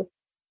do.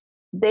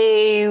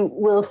 They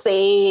will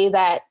say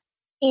that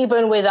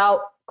even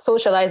without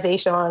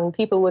socialization,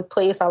 people would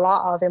place a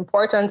lot of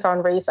importance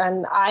on race.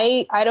 And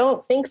I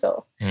don't think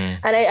so.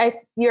 And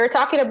you're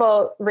talking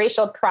about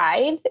racial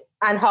pride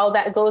and how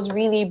that goes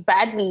really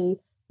badly.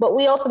 But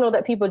we also know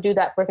that people do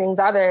that for things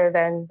other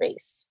than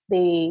race.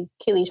 They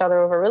kill each other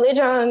over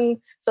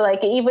religion. So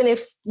like, even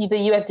if the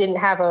US didn't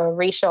have a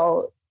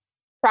racial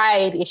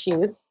pride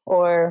issue,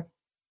 or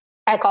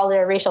I call it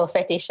a racial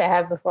fetish I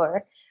have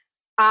before,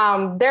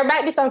 there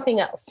might be something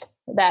else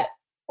that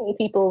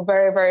people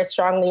very, very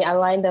strongly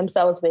align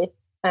themselves with.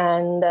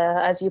 And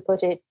as you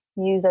put it,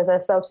 use as a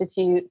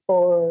substitute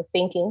for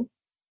thinking.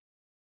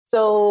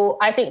 So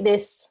I think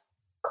this,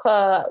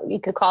 you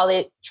could call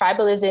it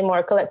tribalism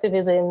or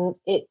collectivism.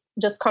 It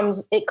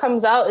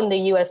comes out in the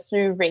US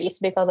through race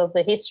because of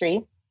the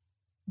history,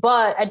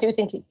 but I do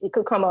think it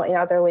could come out in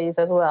other ways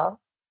as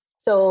well.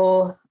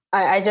 So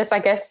I guess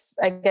that's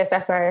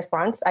my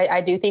response.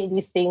 I do think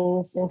these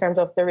things in terms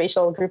of the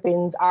racial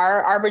groupings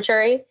are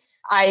arbitrary.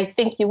 I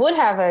think you would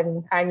have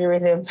an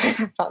aneurysm.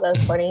 I thought that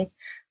was funny.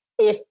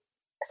 If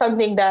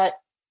something that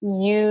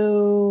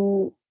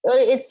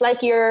it's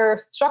like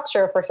your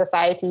structure for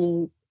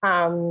society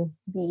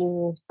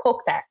being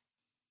poked at.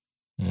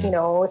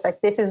 It's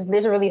like, this is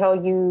literally how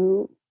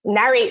you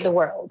narrate the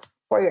world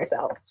for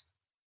yourself.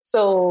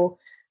 So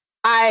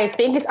I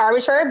think it's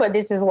arbitrary, but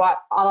this is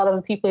what a lot of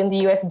the people in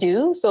the US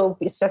do. So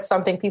it's just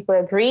something people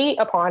agree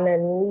upon,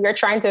 and you're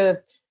trying to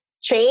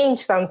change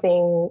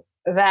something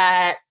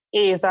that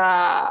is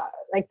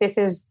like, this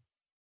is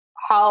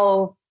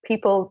how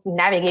people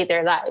navigate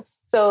their lives.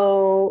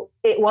 So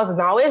it wasn't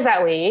always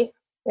that way.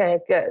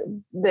 Like the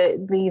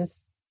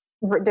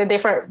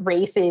different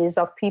races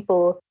of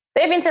people,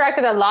 they've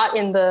interacted a lot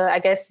in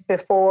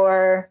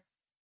before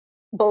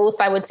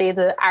both, I would say,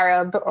 the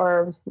Arab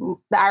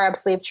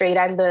slave trade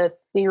and the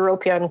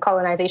European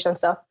colonization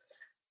stuff.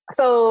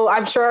 So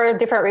I'm sure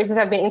different races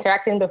have been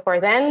interacting before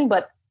then,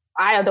 but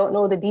I don't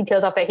know the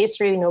details of the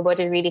history.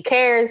 Nobody really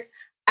cares.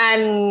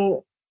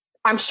 And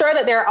I'm sure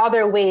that there are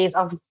other ways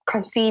of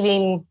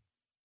conceiving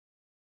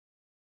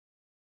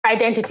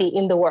identity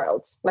in the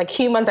world. Like,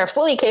 humans are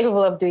fully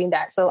capable of doing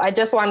that. So I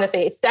just want to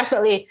say it's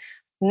definitely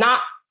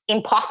not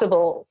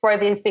impossible for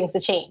these things to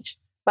change.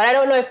 But I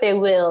don't know if they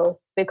will,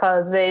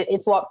 because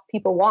it's what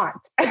people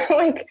want.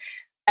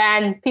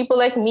 And people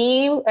like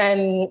me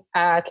and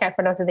I can't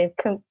pronounce the name,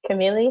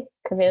 Camille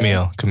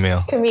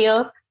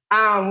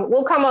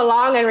will come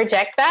along and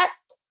reject that.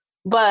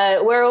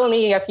 But we're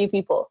only a few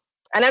people.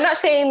 And I'm not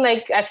saying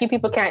like a few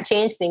people can't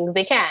change things.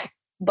 They can.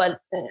 But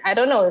I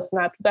don't know. It's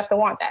not, people have to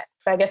want that.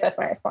 So I guess that's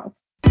my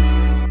response.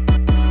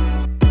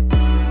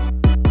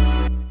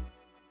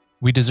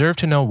 We deserve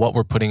to know what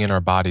we're putting in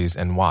our bodies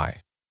and why,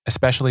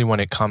 especially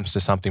when it comes to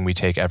something we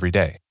take every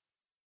day.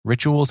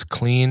 Ritual's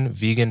clean,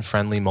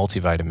 vegan-friendly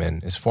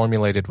multivitamin is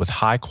formulated with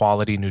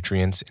high-quality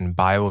nutrients in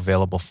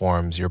bioavailable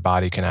forms your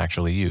body can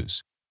actually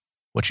use.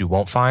 What you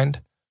won't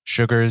find?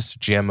 Sugars,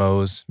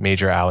 GMOs,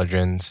 major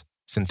allergens,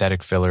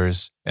 synthetic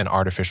fillers, and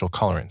artificial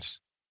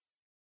colorants.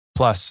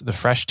 Plus, the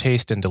fresh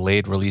taste and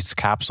delayed release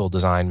capsule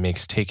design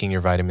makes taking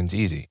your vitamins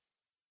easy.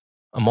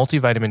 A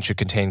multivitamin should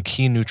contain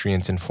key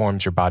nutrients and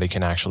forms your body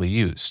can actually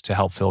use to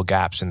help fill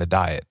gaps in the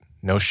diet.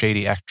 No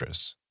shady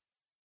extras.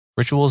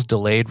 Ritual's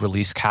delayed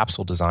release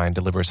capsule design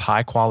delivers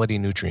high-quality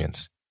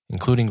nutrients,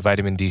 including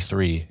vitamin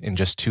D3, in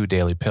just 2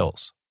 daily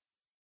pills.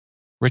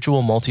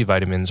 Ritual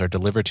multivitamins are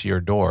delivered to your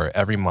door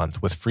every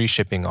month with free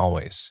shipping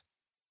always.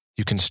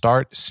 You can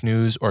start,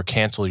 snooze, or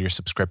cancel your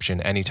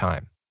subscription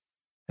anytime.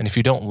 And if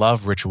you don't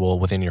love Ritual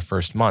within your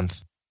first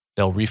month,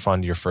 they'll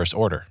refund your first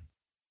order.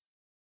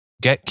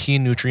 Get key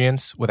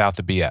nutrients without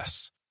the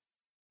BS.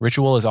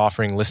 Ritual is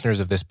offering listeners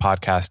of this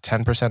podcast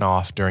 10%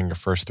 off during your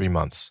first 3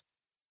 months.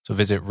 So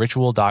visit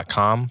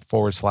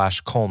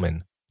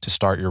ritual.com/Coleman to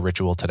start your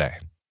ritual today.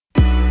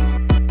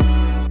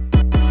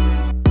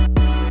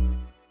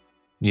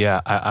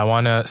 Yeah, I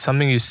want to,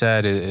 something you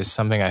said is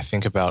something I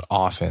think about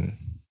often.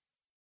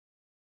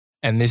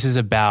 And this is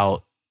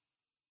about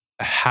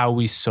how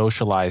we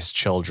socialize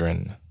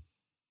children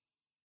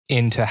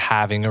into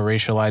having a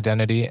racial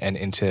identity and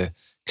into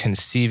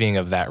conceiving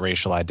of that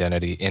racial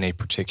identity in a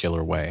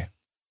particular way.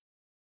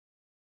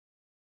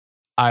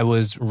 I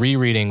was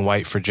rereading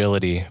White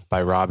Fragility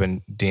by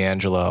Robin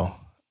DiAngelo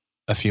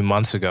a few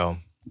months ago.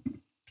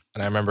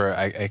 And I remember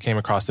I came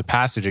across the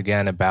passage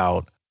again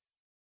about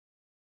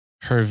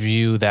her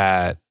view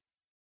that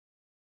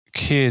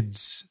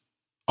kids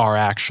are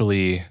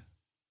actually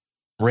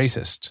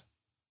racist,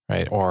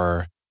 right?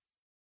 Or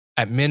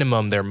at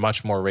minimum, they're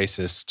much more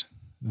racist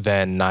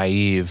than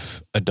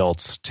naive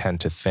adults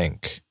tend to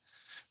think.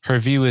 Her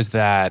view is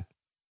that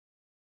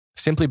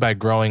simply by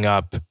growing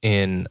up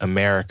in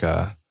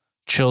America,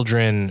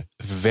 children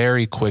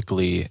very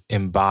quickly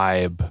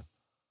imbibe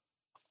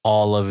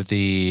all of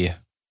the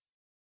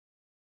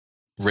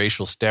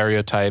racial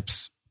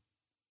stereotypes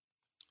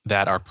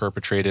that are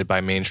perpetrated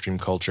by mainstream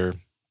culture,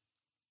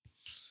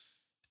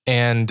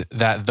 and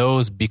that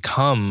those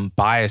become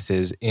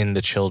biases in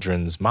the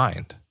children's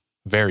mind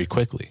very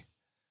quickly.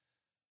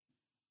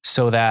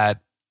 So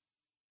that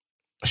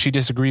she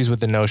disagrees with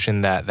the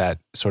notion that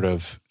sort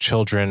of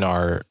children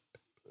are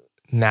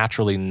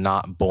naturally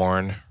not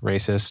born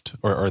racist,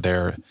 or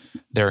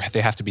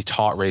they have to be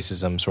taught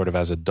racism sort of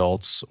as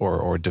adults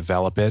or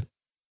develop it.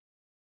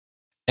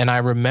 And I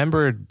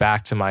remembered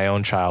back to my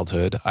own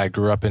childhood. I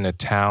grew up in a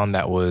town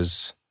that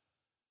was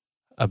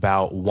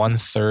about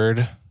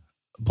 1/3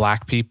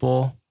 Black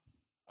people,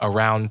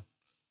 around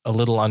a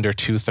little under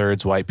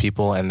 2/3 white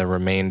people, and the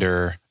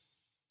remainder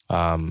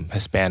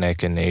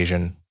Hispanic and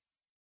Asian,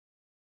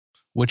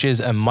 which is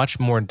a much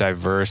more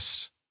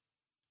diverse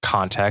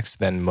context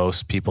than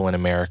most people in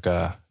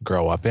America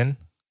grow up in.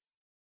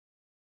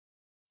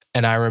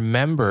 And I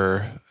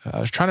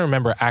was trying to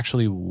remember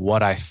actually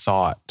what I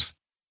thought,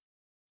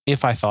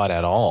 if I thought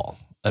at all,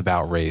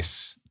 about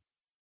race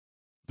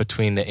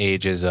between the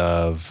ages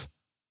of,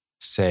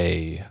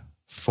 say,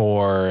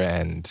 4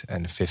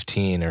 and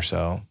 15 or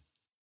so.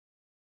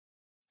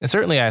 And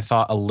certainly I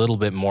thought a little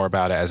bit more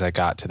about it as I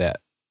got to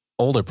that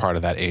older part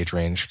of that age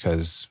range,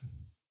 because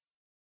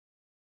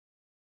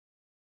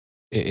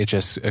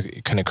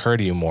it can occur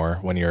to you more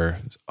when you're,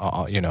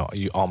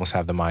 you almost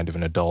have the mind of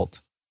an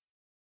adult.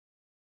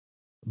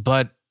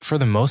 But for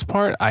the most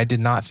part, I did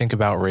not think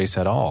about race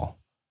at all.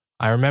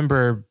 I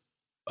remember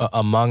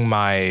among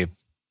my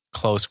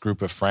close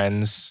group of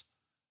friends,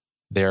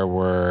 there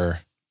were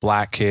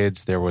Black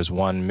kids. There was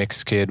one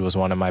mixed kid, was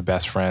one of my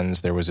best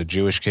friends. There was a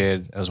Jewish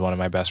kid, that was one of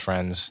my best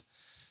friends.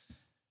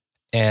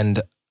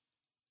 And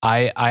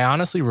I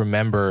honestly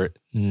remember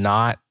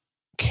not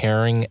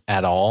caring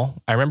at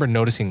all. I remember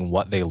noticing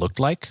what they looked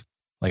like.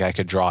 Like I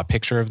could draw a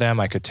picture of them.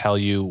 I could tell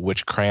you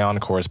which crayon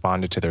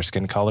corresponded to their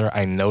skin color.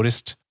 I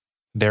noticed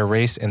their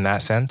race in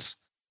that sense.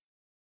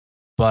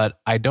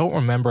 But I don't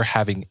remember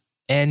having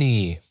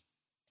any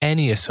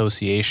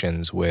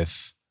associations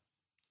with,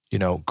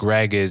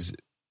 Greg is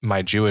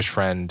my Jewish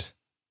friend,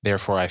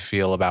 therefore I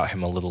feel about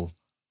him a little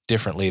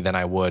differently than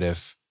I would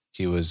if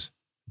he was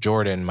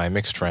Jordan, my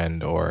mixed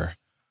friend, or,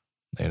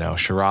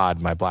 Sherrod,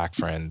 my Black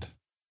friend.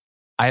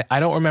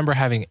 I don't remember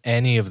having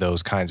any of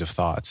those kinds of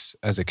thoughts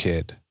as a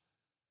kid.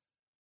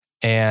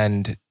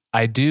 And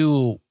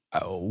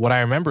what I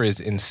remember is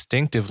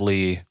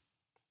instinctively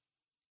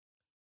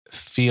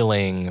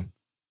feeling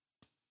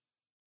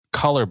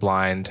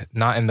colorblind,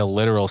 not in the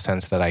literal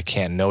sense that I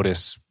can't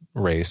notice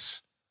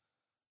race,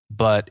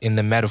 but in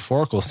the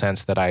metaphorical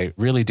sense that I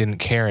really didn't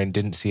care and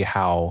didn't see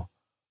how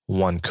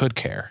one could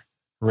care.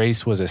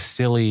 Race was a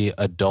silly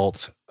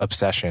adult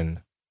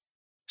obsession,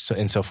 so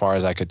insofar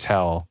as I could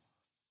tell,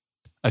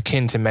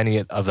 akin to many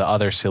of the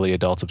other silly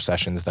adult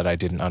obsessions that I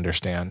didn't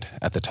understand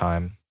at the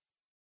time.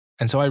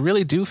 And so I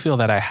really do feel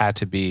that I had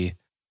to be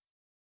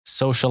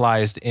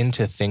socialized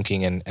into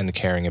thinking and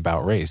caring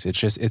about race.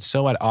 It's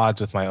so at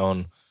odds with my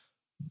own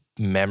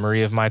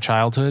memory of my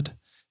childhood.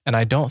 And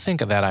I don't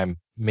think that I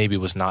maybe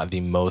was not the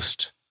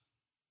most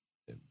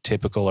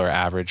typical or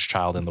average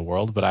child in the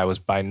world, but I was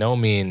by no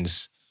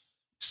means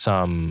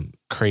some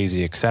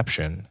crazy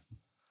exception.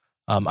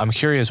 I'm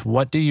curious,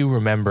 what do you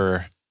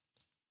remember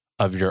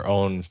of your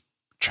own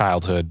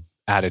childhood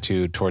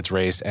attitude towards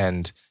race,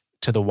 and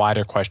to the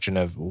wider question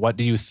of how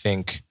do you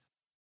think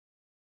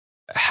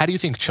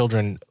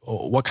children,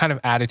 what kind of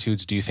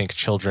attitudes do you think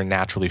children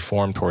naturally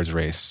form towards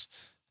race,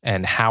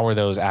 and how are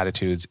those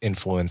attitudes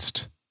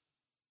influenced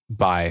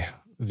by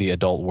the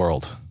adult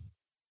world?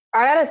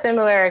 I had a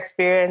similar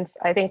experience,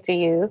 I think, to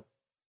you,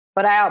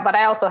 but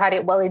I also had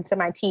it well into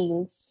my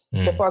teens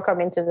before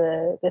coming to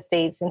the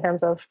States, in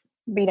terms of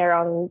being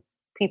around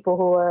people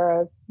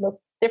who look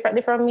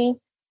differently from me.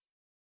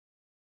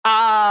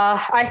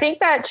 I think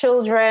that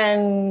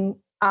children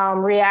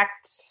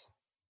react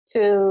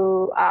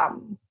to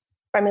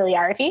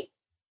familiarity.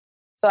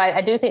 So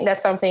I do think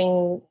that's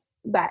something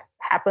that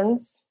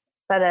happens,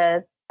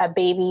 that a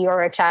baby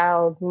or a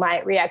child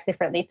might react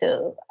differently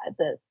to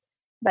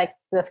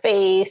the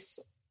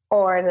face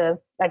or the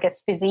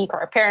physique or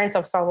appearance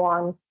of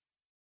someone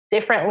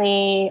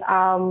differently,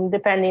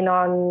 depending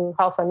on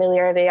how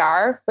familiar they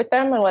are with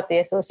them and what they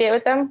associate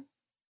with them.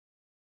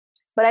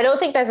 But I don't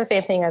think that's the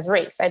same thing as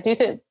race. I do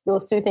think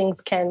those two things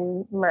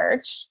can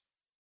merge.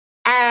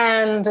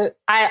 And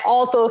I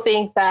also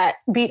think that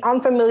being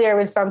unfamiliar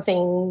with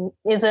something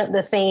isn't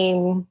the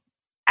same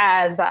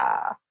as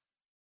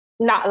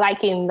not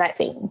liking that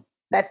thing.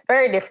 That's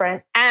very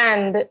different.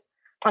 And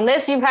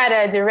unless you've had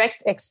a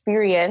direct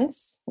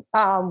experience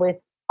with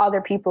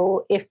other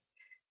people, if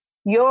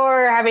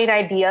you're having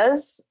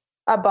ideas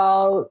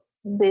about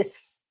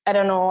this,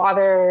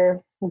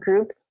 other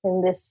group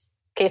in this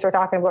case we're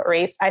talking about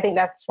race, I think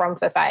that's from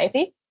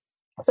society.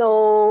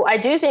 So I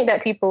do think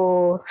that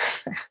people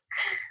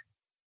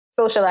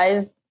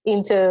socialize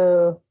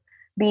into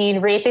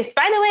being racist.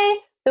 By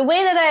the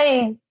way that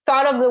I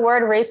thought of the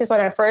word racist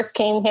when I first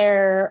came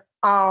here,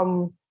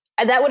 and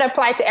that would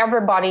apply to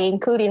everybody,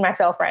 including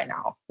myself right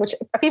now, which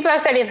people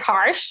have said is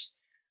harsh,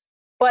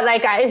 but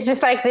like, it's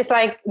just like this,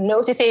 like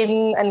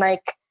noticing and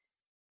like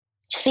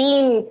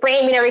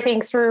framing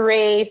everything through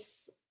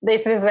race.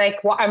 This is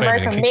like what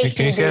America makes.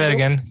 Can you say that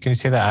again? Can you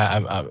say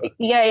that?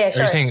 Yeah,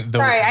 sure.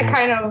 Sorry, I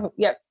kind of,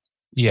 yep.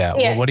 Yeah.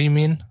 Well, what do you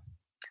mean?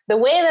 The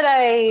way that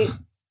I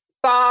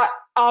thought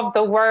of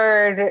the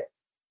word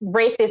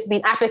racist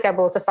being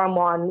applicable to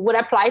someone would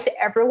apply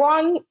to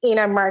everyone in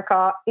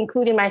America,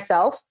 including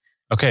myself.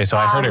 Okay, so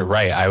I heard it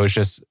right. I was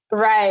just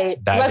right.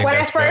 Like when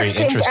I first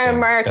came to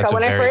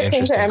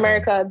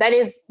America, that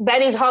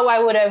is how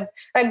I would have,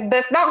 like,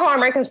 that's not how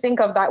Americans think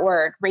of that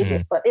word,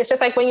 racist. But it's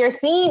just like when you're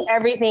seeing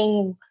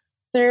everything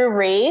through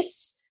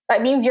race,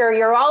 that means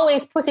you're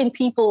always putting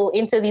people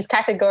into these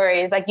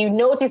categories. Like, you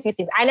notice these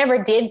things. I never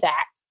did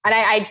that, and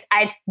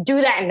I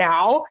do that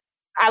now.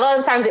 A lot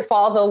of times it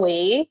falls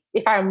away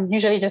if I'm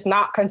usually just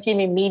not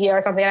consuming media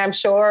or something. And I'm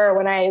sure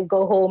when I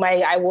go home,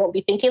 I won't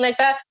be thinking like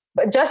that.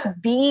 But just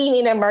being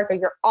in America,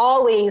 you're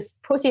always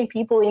putting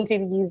people into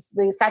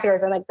these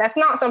categories. And like, that's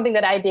not something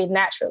that I did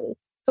naturally.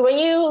 So when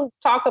you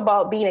talk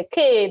about being a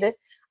kid,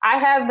 I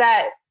have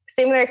that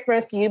similar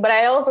experience to you, but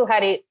I also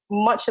had it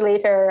much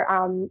later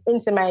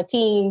into my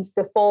teens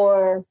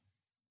before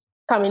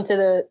coming to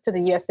the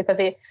US, because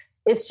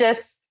it's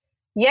just,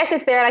 yes,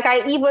 it's there. Like,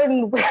 I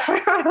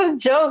even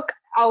joke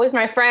with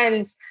my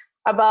friends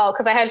about,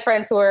 because I had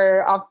friends who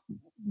were of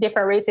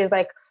different races,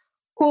 like,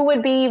 who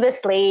would be the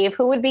slave?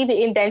 Who would be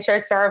the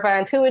indentured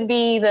servant? Who would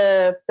be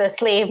the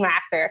slave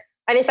master?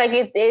 And it's like,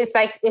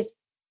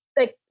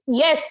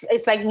 yes,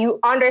 it's like you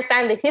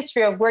understand the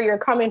history of where you're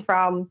coming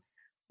from,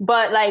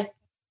 but like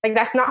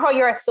that's not how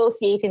you're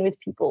associating with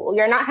people.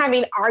 You're not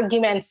having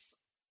arguments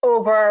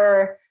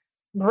over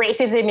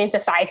racism in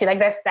society. Like,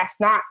 that's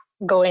not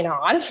going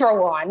on,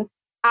 for one.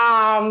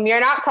 You're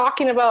not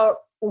talking about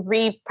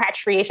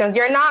repatriations.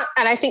 You're not,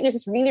 and I think this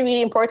is really,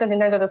 really important in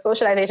terms of the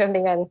socialization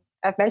thing. And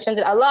I've mentioned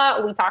it a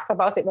lot. We talked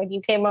about it when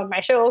you came on my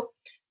show.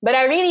 But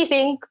I really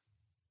think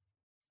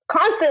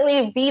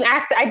constantly being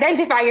asked to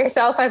identify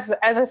yourself as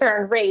a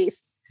certain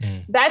race,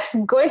 that's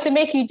going to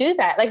make you do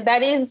that. Like,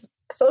 that is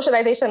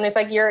socialization. It's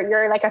like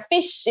you're like a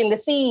fish in the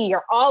sea.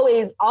 You're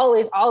always,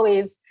 always,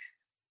 always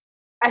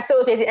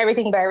associating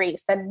everything by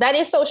race. That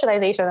is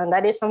socialization, and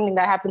that is something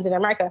that happens in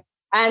America.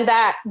 And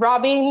that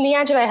Robin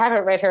DiAngelo, I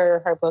haven't read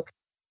her book.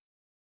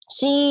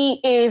 She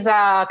is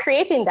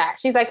creating that.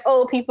 She's like,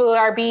 oh, people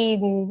are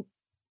being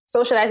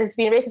socialized into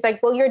being racist.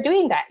 Like, well, you're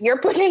doing that. You're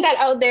putting that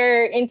out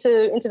there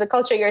into the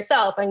culture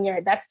yourself,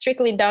 and that's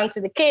trickling down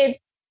to the kids.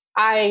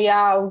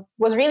 I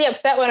was really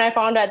upset when I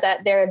found out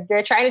that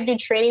they're trying to do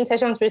training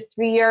sessions with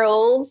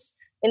 3-year-olds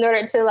in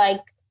order to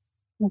like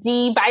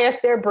de-bias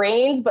their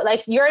brains, but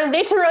like you're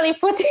literally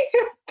putting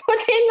like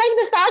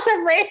the thoughts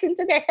of race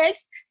into their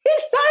heads.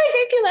 It's so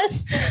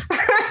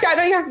ridiculous. I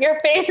know your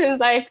face is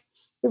like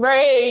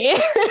very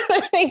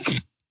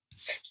like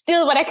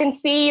still, but I can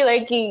see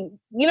like you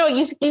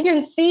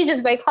can see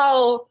just like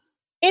how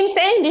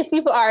insane these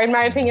people are, in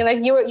my opinion.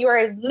 Like you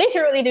are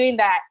literally doing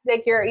that.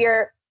 Like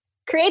you're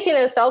creating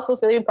a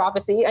self-fulfilling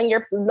prophecy, and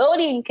you're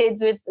loading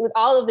kids with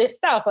all of this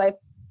stuff. Like,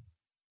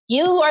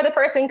 you are the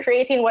person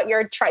creating what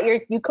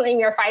you claim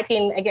you're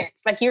fighting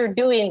against. Like, you're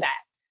doing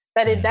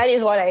that. That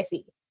is what I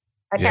see.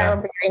 I can't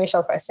remember your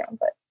initial question,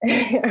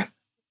 but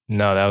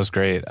no, that was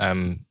great.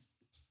 I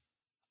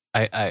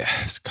a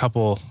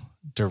couple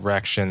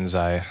directions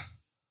I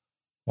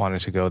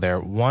wanted to go there.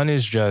 One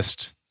is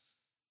just,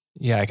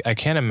 I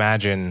can't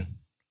imagine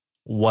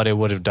what it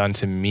would have done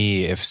to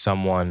me if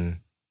someone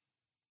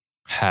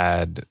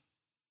had,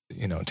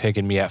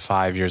 taken me at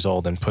 5 years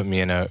old and put me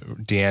in a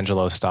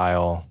DiAngelo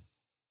style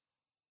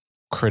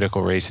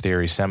critical race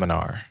theory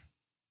seminar.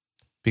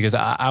 Because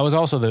I was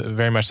also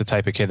very much the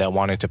type of kid that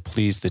wanted to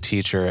please the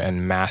teacher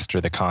and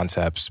master the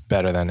concepts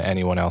better than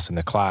anyone else in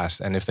the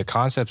class. And if the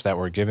concepts that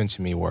were given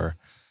to me were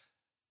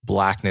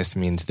blackness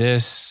means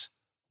this,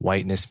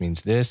 whiteness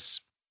means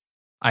this,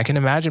 I can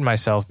imagine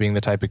myself being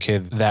the type of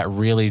kid that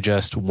really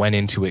just went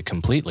into it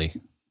completely.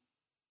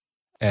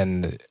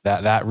 And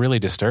that really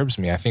disturbs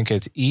me. I think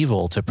it's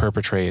evil to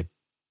perpetrate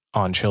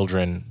on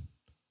children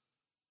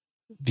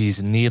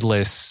these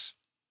needless,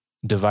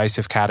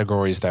 divisive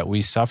categories that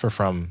we suffer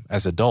from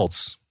as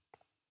adults.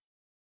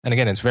 And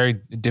again, it's very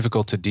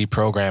difficult to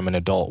deprogram an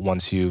adult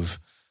once you've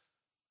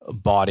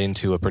bought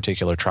into a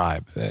particular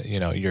tribe.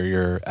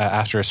 You're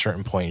after a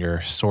certain point,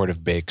 you're sort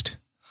of baked.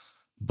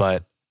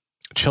 But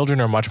children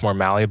are much more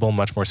malleable,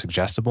 much more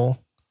suggestible,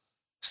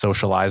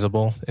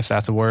 socializable, if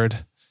that's a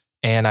word.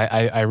 And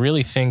I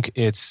really think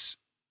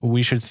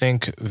we should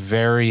think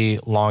very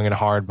long and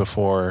hard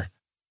before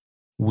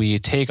we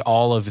take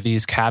all of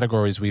these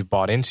categories we've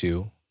bought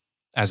into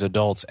as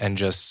adults and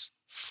just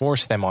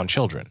force them on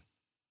children,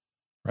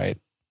 right?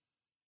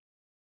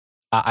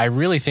 I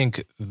really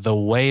think the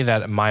way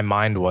that my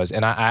mind was,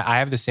 and I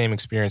have the same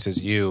experience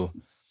as you,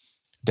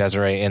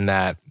 Desiree, in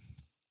that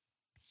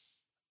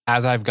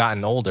as I've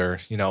gotten older,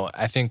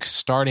 I think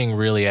starting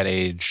really at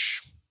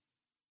age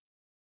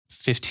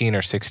 15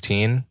 or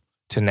 16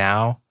 to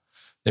now,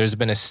 there's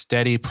been a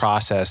steady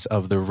process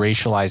of the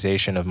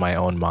racialization of my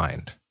own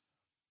mind,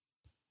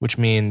 which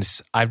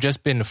means I've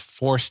just been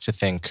forced to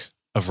think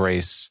of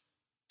race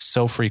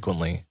so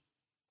frequently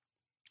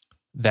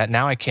that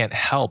now I can't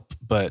help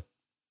but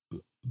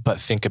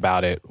think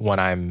about it when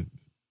I'm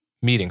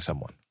meeting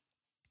someone.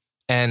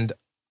 And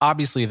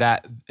obviously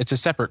that it's a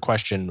separate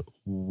question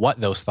what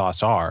those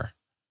thoughts are,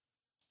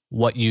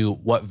 what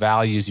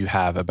values you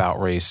have about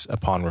race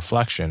upon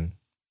reflection.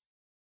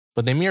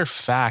 But the mere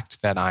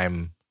fact that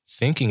I'm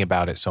thinking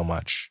about it so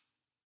much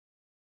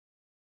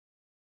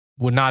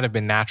would not have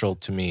been natural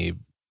to me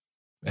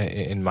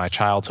in my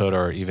childhood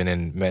or even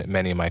in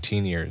many of my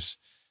teen years.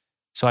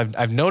 So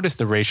I've noticed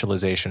the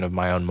racialization of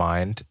my own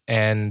mind,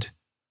 and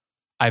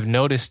I've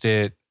noticed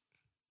it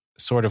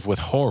sort of with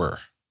horror.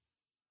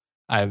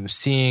 I'm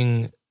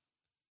seeing,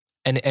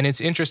 and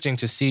it's interesting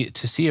to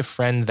see a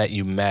friend that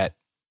you met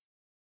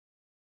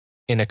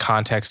in a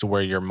context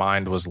where your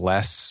mind was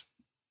less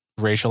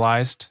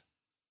racialized,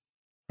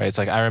 right? It's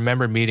like, I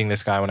remember meeting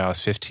this guy when I was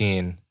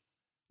 15,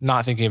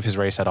 not thinking of his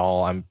race at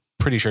all. I'm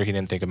pretty sure he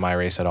didn't think of my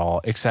race at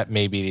all, except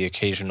maybe the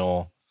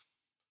occasional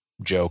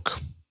joke,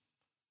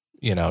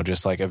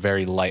 just like a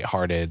very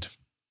lighthearted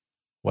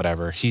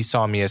whatever. He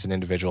saw me as an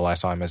individual. I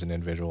saw him as an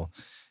individual.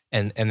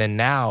 And then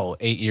now,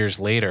 8 years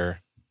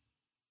later,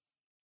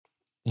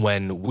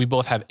 when we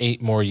both have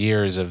 8 more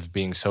years of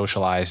being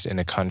socialized in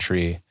a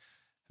country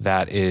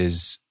that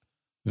is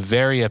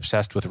very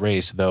obsessed with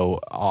race, though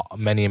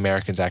many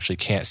Americans actually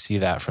can't see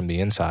that from the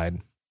inside.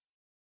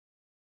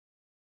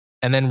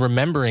 And then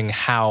remembering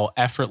how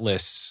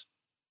effortless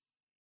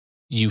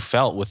you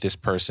felt with this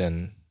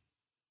person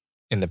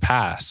in the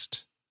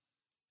past,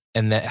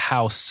 and that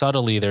how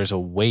subtly there's a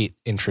weight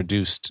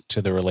introduced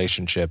to the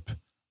relationship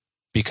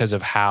because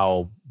of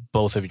how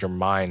both of your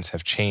minds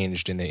have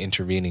changed in the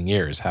intervening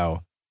years.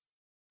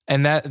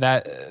 And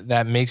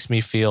that makes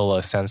me feel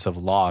a sense of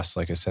loss,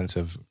 like a sense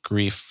of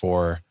grief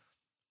for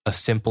a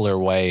simpler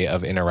way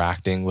of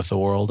interacting with the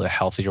world, a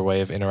healthier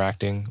way of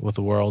interacting with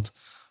the world,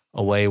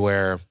 a way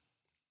where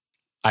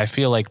I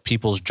feel like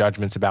people's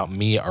judgments about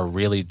me are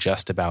really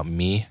just about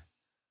me.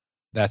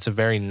 That's a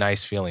very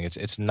nice feeling.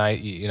 It's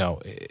nice,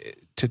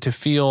 to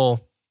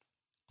feel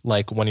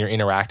like when you're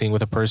interacting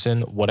with a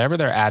person, whatever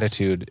their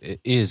attitude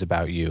is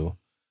about you,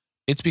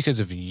 it's because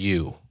of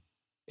you.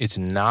 It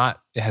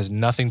has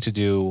nothing to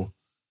do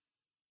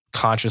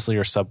consciously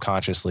or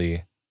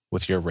subconsciously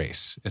with your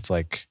race. It's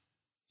like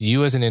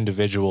you as an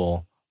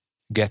individual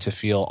get to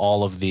feel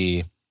all of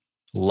the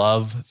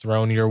love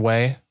thrown your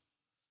way,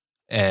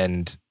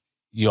 and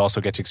you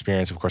also get to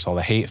experience, of course, all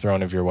the hate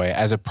thrown of your way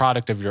as a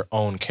product of your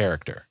own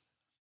character.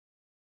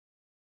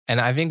 And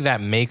I think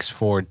that makes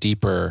for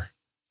deeper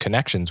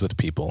connections with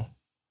people.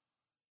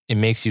 It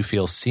makes you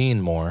feel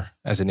seen more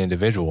as an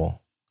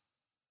individual.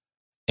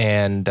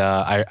 And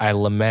I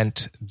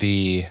lament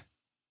the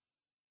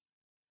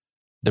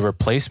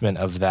replacement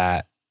of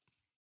that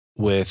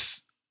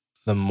with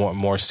the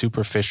more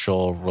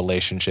superficial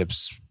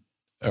relationships,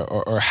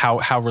 or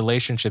how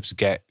relationships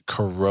get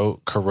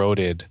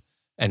corroded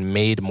and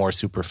made more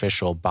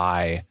superficial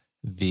by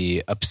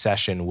the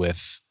obsession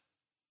with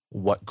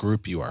what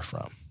group you are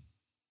from,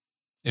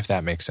 if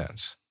that makes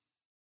sense.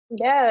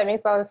 Yeah, that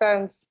makes a lot of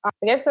sense. I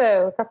guess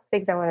a couple of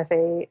things I want to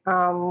say.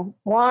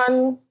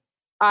 One,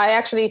 I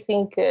actually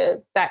think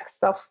that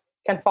stuff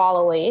can fall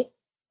away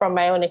from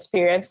my own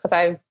experience, because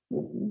I've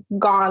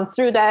gone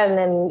through that and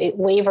then it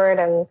wavered,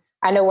 and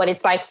I know what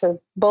it's like to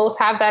both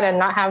have that and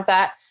not have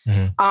that.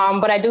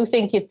 Mm-hmm. But I do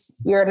think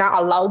you're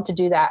not allowed to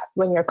do that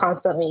when you're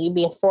constantly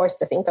being forced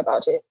to think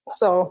about it.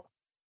 So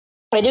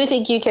I do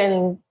think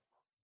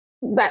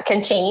that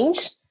can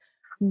change,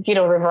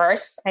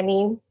 reverse. I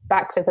mean,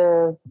 back to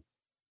the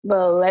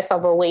less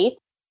of a weight.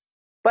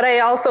 But I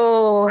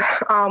also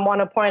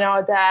want to point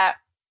out that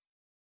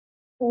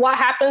what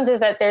happens is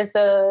that there's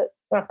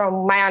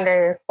from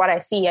what I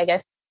see, I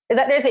guess, is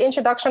that there's the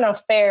introduction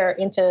of fear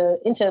into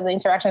the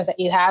interactions that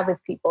you have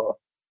with people.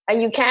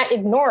 And you can't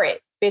ignore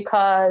it,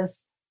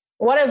 because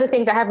one of the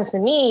things that happens to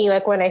me,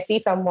 like when I see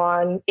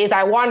someone, is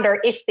I wonder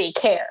if they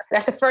care.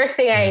 That's the first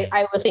thing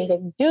I would think, like,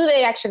 do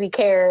they actually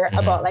care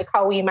about like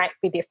how we might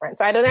be different?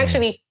 So I don't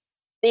actually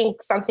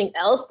think something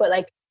else, but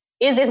like,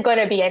 is this going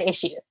to be an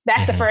issue?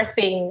 That's the first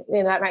thing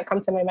that might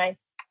come to my mind.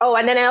 Oh,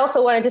 and then I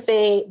also wanted to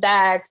say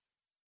that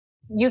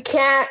you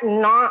can't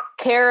not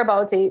care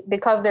about it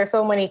because there's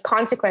so many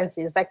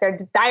consequences. Like, there are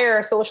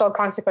dire social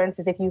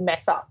consequences if you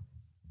mess up.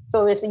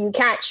 So you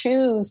can't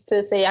choose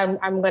to say,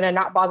 I'm going to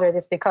not bother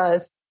this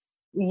because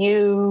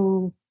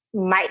you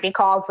might be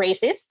called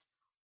racist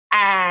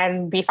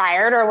and be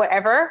fired or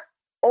whatever.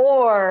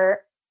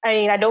 Or, I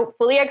mean, I don't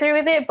fully agree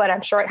with it, but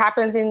I'm sure it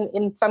happens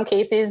in some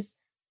cases.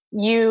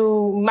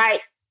 You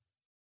might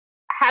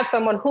have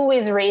someone who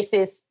is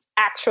racist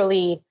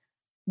actually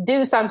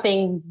do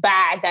something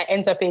bad that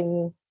ends up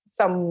in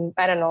some,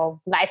 I don't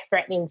know,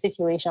 life-threatening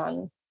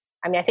situation.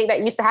 I mean, I think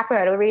that used to happen.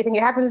 I don't really think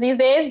it happens these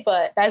days,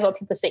 but that's what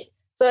people say.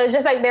 So it's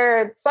just like there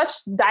are such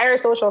dire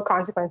social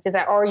consequences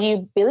that, or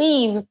you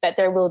believe that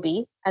there will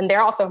be, and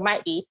there also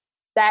might be,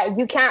 that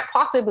you can't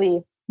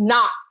possibly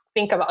not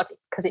think about it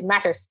because it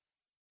matters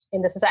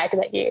in the society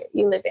that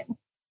you live in.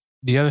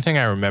 The other thing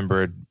I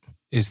remembered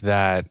is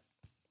that,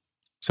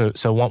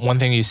 so one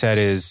thing you said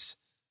is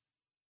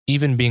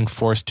even being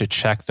forced to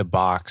check the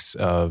box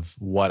of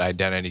what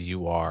identity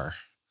you are,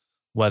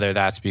 whether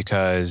that's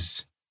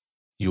because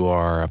you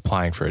are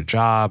applying for a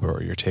job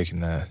or you're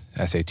taking the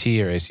SAT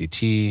or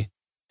ACT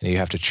and you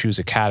have to choose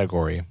a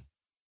category.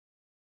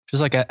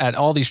 Just like at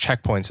all these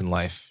checkpoints in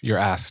life, you're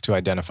asked to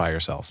identify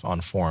yourself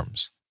on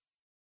forms.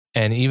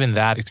 And even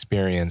that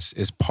experience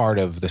is part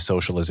of the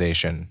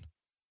socialization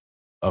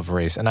of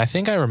race. And I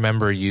think I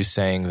remember you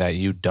saying that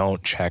you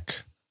don't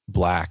check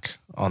Black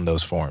on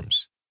those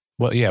forms.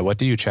 Well, yeah, what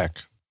do you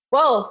check?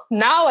 Well,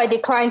 now I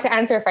decline to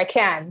answer if I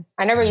can.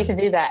 I never used to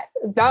do that.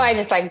 Now I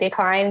just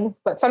decline,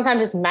 but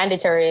sometimes it's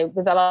mandatory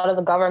with a lot of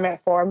the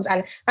government forms.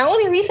 And I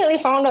only recently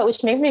found out,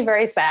 which makes me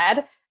very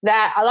sad,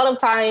 that a lot of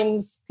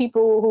times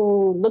people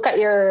who look at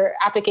your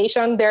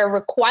application, they're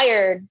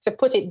required to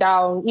put it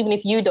down, even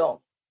if you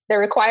don't. They're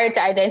required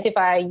to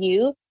identify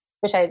you,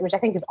 which I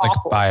think is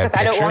awful. Because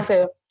I don't want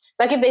to,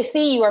 if they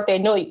see you or if they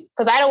know you,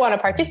 because I don't want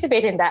to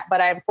participate in that,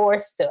 but I'm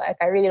forced to.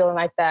 I really don't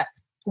like that.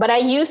 But I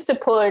used to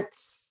put,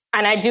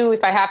 and I do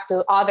if I have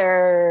to,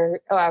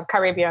 other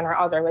Caribbean or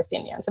other West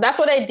Indian. So that's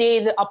what I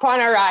did upon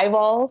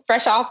arrival,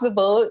 fresh off the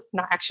boat,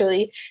 not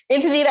actually,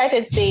 into the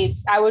United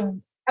States. I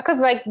would, because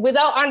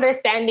without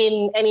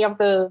understanding any of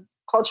the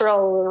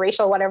cultural,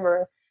 racial,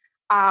 whatever,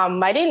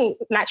 I didn't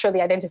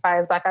naturally identify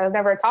as Black. I was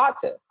never taught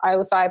to. I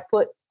was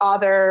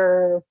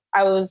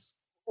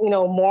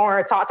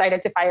more taught to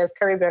identify as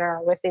Caribbean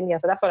or West Indian.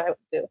 So that's what I would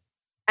do.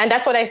 And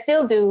that's what I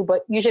still do,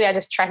 but usually I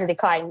just try to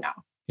decline now.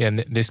 Yeah, and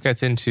this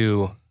gets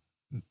into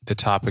the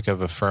topic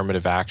of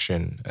affirmative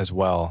action as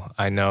well.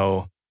 I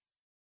know,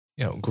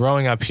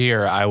 growing up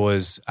here, I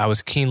was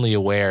keenly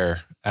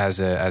aware as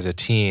a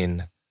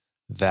teen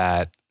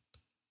that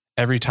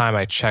every time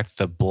I checked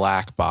the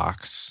Black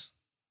box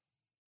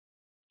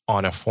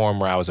on a form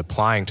where I was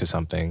applying to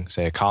something,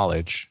 say a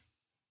college,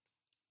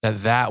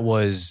 that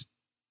was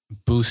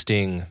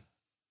boosting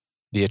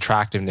the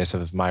attractiveness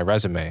of my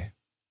resume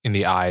in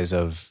the eyes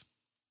of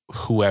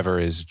whoever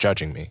is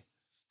judging me.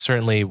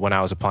 Certainly when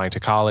I was applying to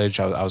college,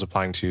 I was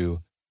applying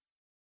to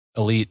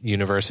elite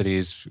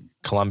universities,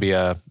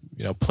 Columbia,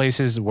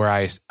 places where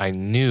I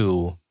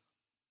knew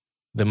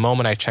the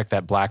moment I checked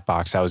that Black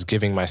box, I was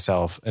giving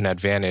myself an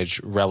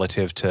advantage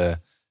relative to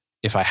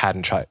if I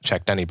hadn't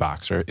checked any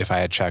box or if I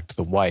had checked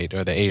the white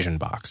or the Asian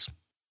box.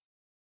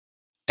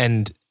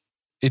 And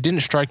it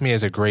didn't strike me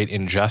as a great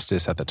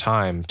injustice at the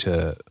time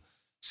to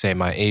say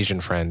my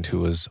Asian friend who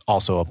was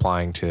also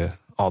applying to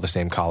all the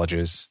same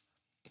colleges.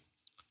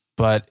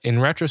 But in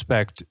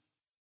retrospect,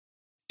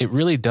 it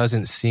really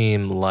doesn't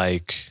seem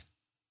like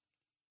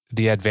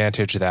the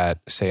advantage that,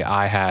 say,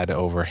 I had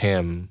over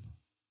him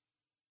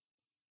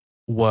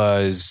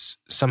was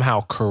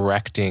somehow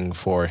correcting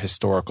for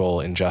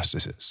historical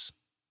injustices,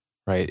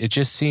 right? It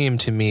just seemed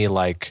to me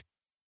like,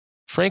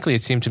 frankly,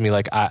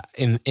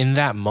 in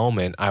that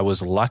moment, I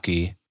was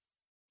lucky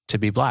to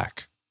be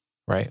Black,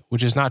 right?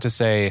 Which is not to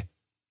say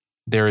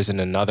there isn't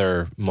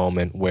another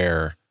moment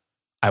where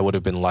I would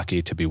have been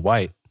lucky to be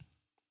white.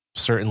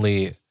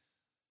 Certainly,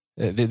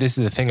 this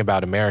is the thing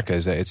about America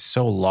is that it's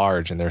so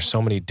large and there's so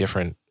many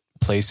different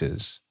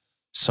places,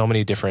 so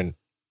many different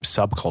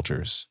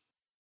subcultures,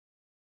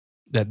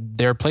 that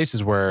there are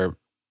places where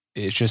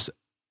it's just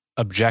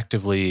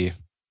objectively,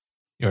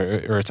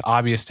 or it's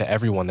obvious to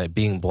everyone that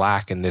being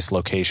Black in this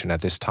location at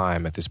this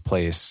time, at this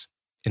place,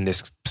 in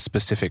this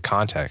specific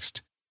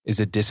context is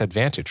a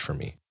disadvantage for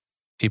me.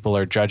 People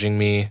are judging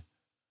me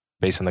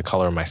based on the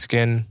color of my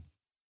skin.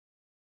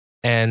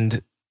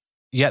 And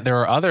yet there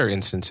are other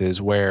instances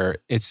where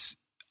it's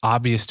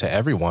obvious to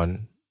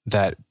everyone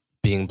that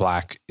being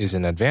Black is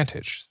an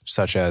advantage,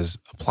 such as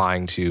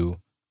applying to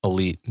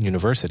elite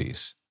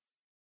universities.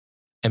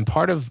 And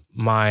part of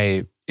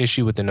my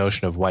issue with the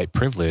notion of white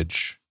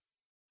privilege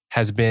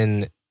has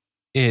been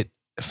it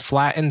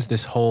flattens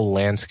this whole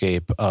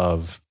landscape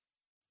of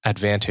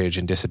advantage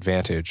and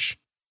disadvantage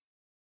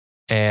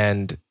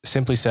and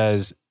simply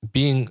says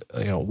being,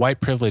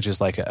 white privilege is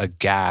like a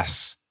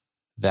gas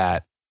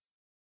that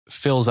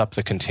fills up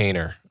the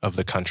container of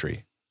the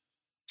country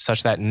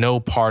such that no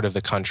part of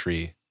the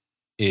country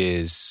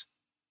is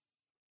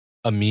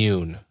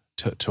immune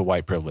to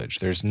white privilege.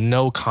 There's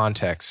no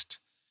context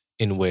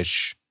in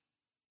which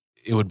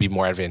it would be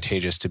more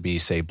advantageous to be,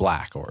 say,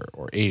 Black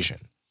or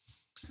Asian.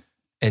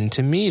 And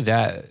to me,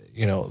 that,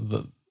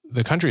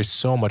 the country is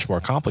so much more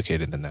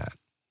complicated than that.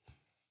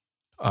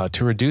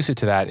 To reduce it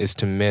to that is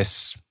to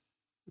miss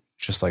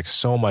just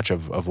so much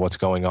of what's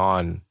going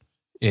on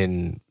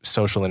in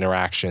social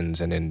interactions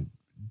and in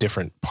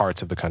different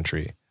parts of the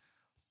country.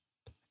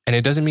 And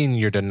it doesn't mean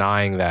you're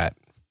denying that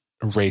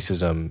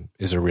racism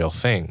is a real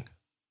thing.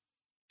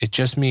 It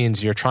just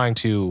means you're trying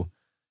to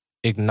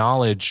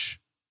acknowledge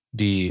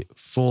the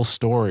full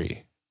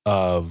story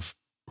of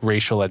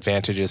racial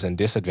advantages and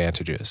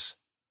disadvantages.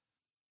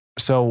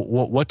 So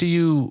what do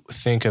you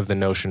think of the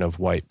notion of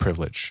white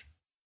privilege?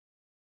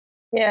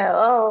 Yeah,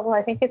 well,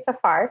 I think it's a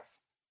farce,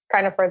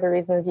 kind of for the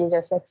reasons you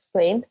just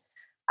explained.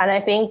 And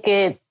I think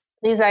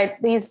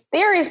these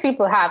theories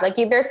people have, like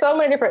there's so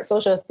many different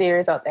social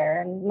theories out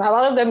there, and a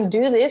lot of them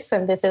do this.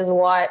 And this is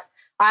what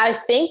I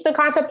think the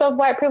concept of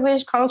white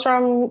privilege comes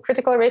from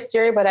critical race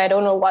theory, but I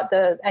don't know what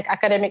the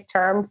academic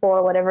term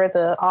for whatever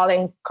the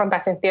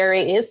all-encompassing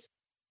theory is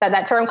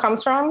that term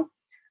comes from,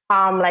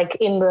 like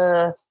in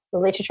the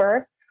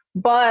literature.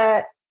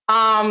 But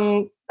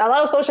a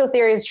lot of social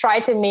theories try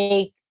to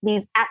make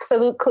these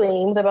absolute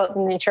claims about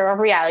the nature of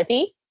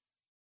reality.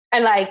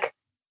 And like,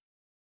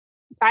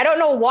 I don't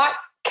know what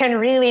can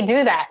really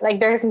do that. Like,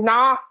 there's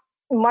not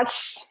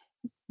much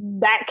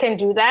that can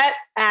do that.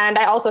 And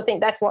I also think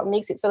that's what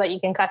makes it so that you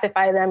can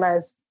classify them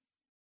as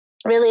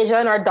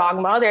religion or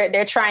dogma.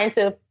 They're trying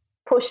to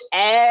push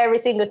every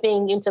single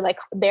thing into like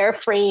their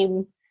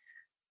frame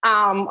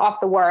of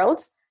the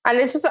world. And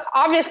it's just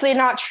obviously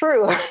not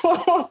true.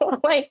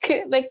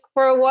 like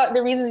for what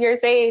the reasons you're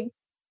saying.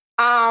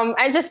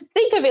 And just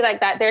think of it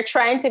like that. They're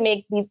trying to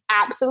make these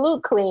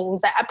absolute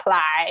claims that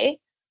apply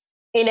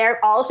in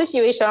all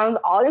situations,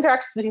 all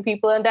interactions between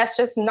people. And that's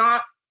just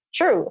not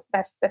true.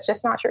 That's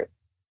just not true.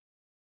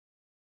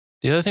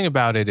 The other thing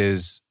about it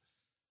is,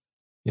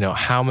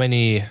 how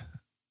many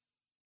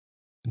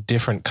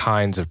different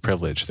kinds of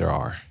privilege there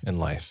are in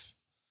life,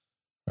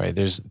 right?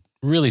 There's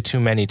really too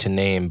many to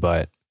name,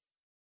 but,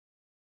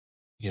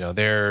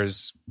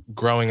 there's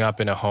growing up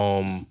in a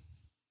home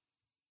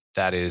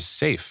that is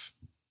safe,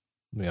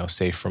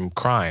 safe from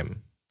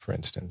crime, for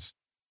instance.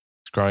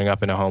 Growing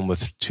up in a home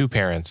with two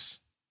parents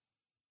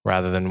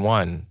rather than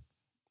one.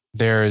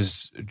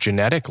 There's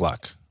genetic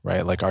luck,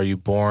 right? Like, are you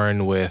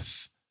born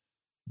with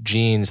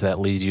genes that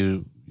lead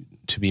you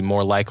to be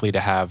more likely to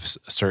have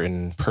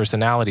certain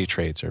personality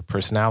traits or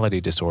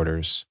personality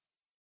disorders?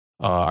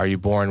 Are you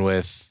born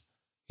with,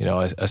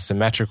 a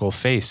symmetrical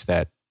face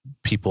that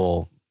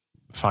people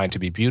find to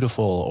be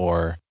beautiful?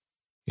 Or,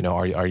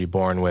 are you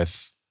born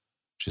with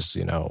just,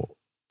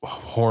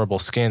 horrible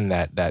skin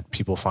that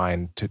people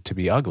find to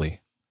be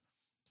ugly?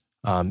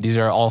 These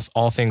are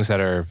all things that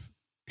are,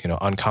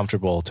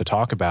 uncomfortable to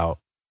talk about,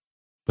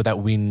 but that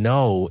we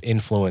know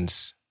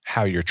influence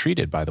how you're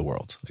treated by the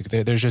world.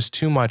 Like there's just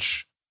too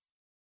much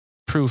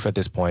proof at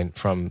this point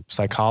from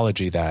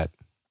psychology that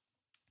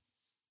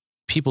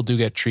people do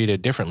get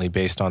treated differently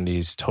based on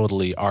these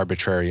totally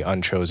arbitrary,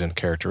 unchosen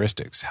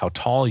characteristics. How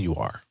tall you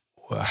are,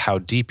 how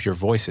deep your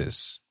voice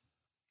is,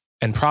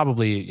 and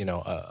probably,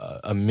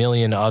 a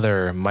million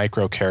other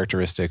micro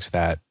characteristics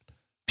that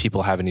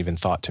people haven't even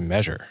thought to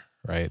measure,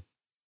 right?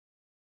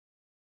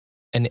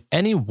 And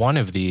any one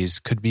of these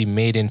could be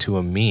made into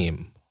a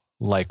meme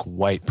like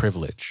white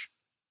privilege.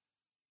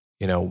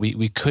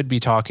 We could be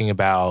talking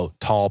about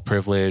tall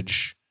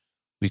privilege.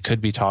 We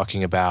could be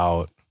talking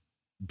about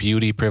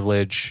beauty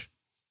privilege.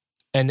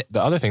 And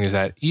the other thing is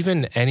that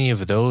even any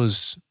of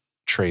those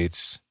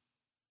traits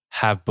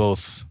have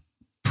both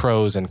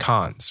pros and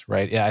cons,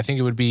 right? Yeah, I think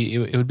it would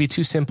be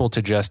too simple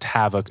to just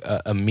have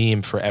a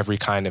meme for every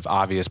kind of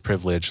obvious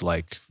privilege,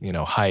 like,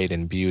 height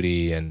and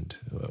beauty and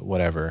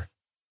whatever,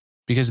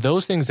 because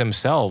those things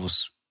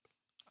themselves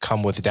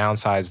come with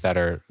downsides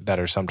that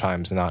are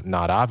sometimes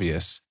not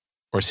obvious,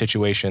 or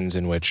situations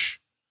in which,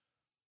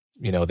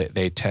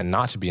 they tend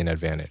not to be an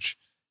advantage.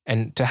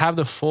 And to have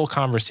the full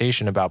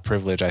conversation about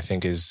privilege, I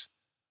think is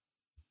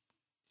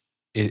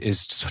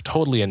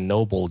totally a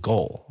noble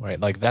goal, right?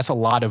 Like, that's a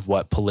lot of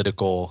what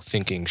political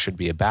thinking should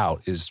be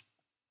about, is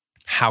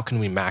how can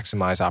we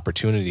maximize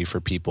opportunity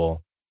for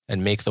people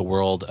and make the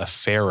world a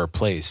fairer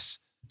place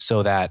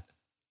so that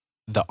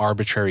the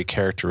arbitrary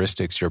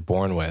characteristics you're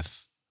born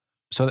with,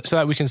 so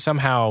that we can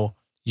somehow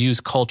use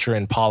culture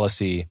and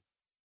policy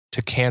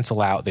to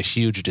cancel out the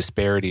huge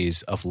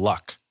disparities of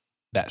luck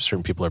that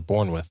certain people are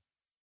born with.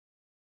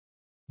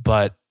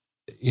 But,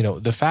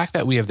 the fact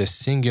that we have this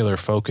singular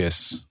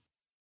focus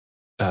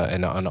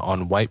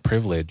on white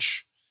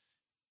privilege,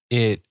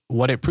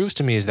 what it proves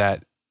to me is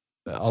that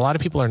a lot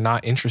of people are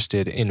not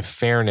interested in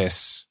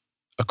fairness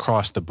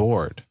across the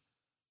board,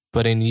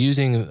 but in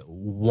using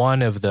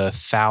one of the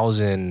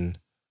 1,000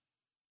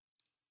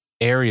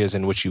 areas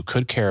in which you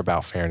could care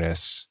about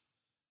fairness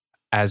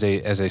as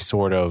a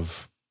sort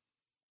of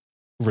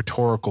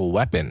rhetorical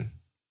weapon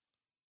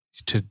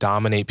to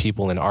dominate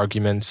people in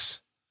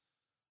arguments.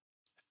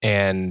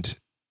 And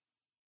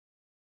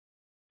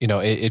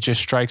it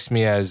just strikes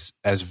me as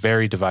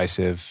very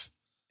divisive.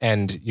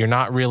 And you're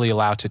not really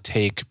allowed to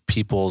take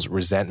people's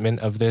resentment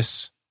of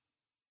this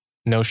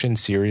notion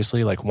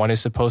seriously. Like, one is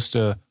supposed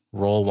to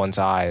roll one's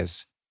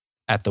eyes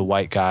at the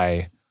white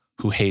guy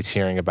who hates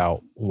hearing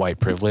about white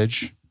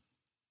privilege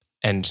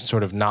and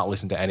sort of not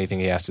listen to anything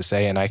he has to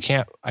say. And I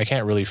can't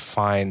really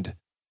find,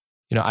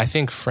 I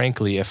think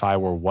frankly, if I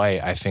were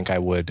white, I think I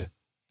would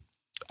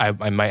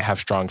I might have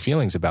strong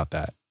feelings about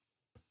that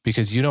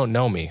because you don't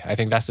know me. I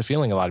think that's the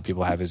feeling a lot of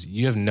people have is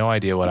you have no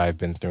idea what I've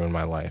been through in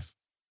my life.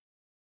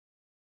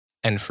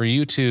 And for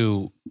you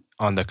to,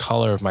 on the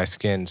color of my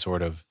skin,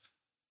 sort of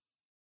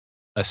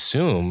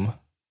assume,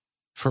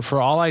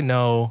 for all I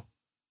know,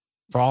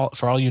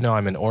 for all you know,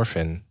 I'm an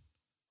orphan,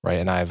 right?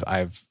 And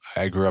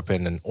I grew up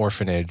in an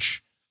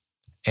orphanage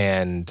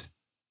and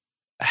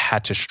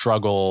had to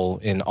struggle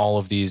in all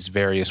of these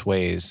various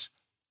ways.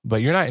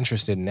 But you're not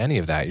interested in any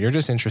of that. You're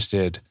just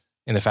interested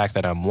in the fact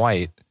that I'm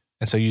white.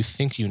 And so you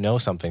think you know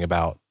something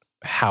about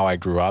how I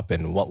grew up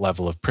and what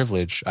level of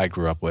privilege I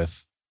grew up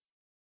with.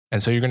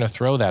 And so you're going to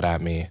throw that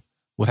at me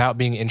without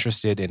being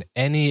interested in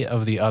any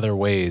of the other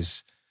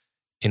ways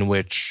in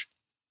which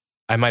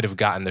I might have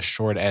gotten the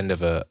short end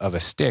of a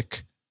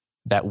stick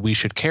that we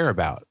should care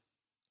about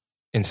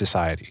in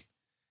society.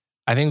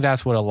 I think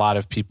that's what a lot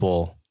of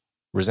people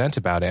resent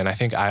about it. And I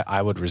think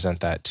I would resent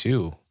that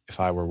too if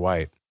I were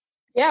white.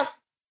 Yeah.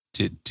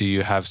 Do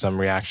you have some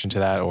reaction to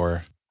that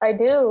or? I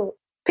do.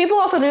 People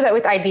also do that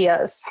with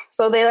ideas.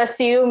 So they'll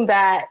assume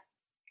that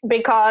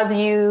because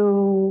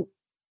you,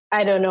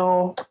 I don't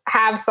know,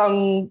 have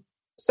some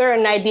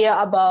certain idea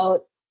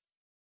about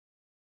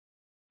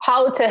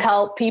how to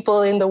help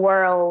people in the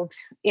world,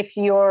 if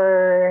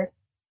you're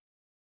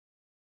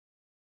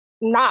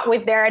not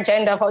with their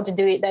agenda of how to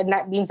do it, then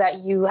that means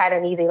that you had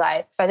an easy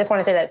life. So I just want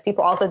to say that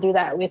people also do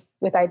that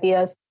with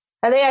ideas.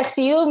 And they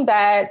assume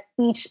that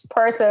each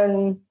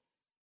person,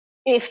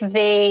 if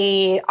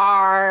they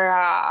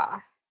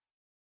are,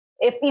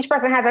 if each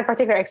person has a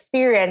particular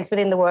experience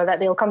within the world, that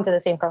they'll come to the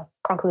same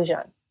conclusion.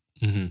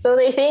 Mm-hmm. So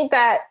they think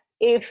that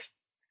if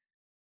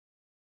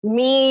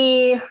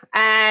me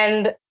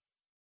and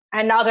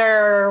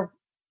another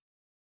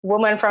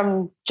woman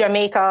from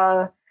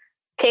Jamaica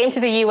came to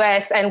the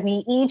US and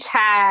we each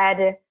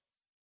had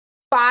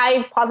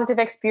 5 positive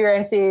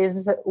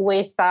experiences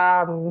with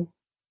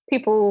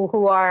people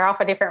who are of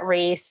a different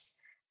race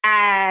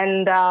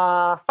and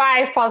 5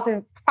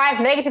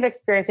 negative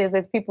experiences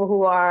with people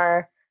who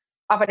are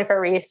of a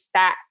different race,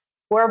 that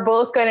we're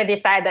both going to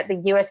decide that the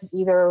US is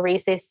either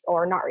racist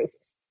or not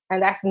racist.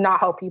 And that's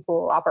not how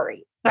people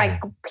operate.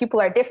 Like,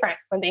 people are different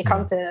when they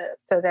come to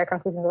their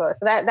conclusion.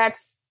 So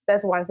that's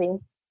one thing.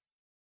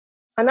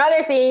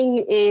 Another thing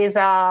is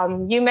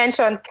you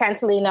mentioned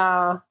canceling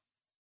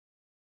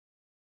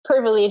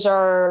privilege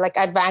or like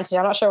advantage.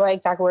 I'm not sure what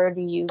exact word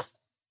you use.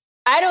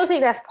 I don't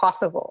think that's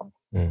possible.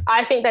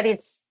 I think that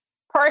it's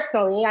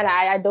personally, and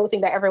I don't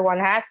think that everyone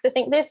has to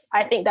think this,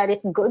 I think that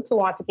it's good to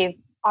want to give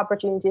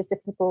opportunities to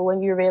people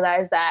when you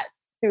realize that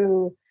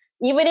through,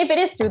 even if it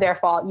is through their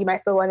fault, you might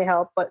still want to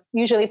help, but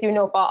usually through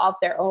no fault of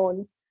their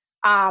own,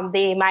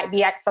 they might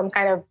be at some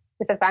kind of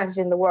disadvantage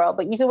in the world.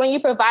 But usually when you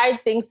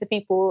provide things to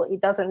people,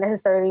 it doesn't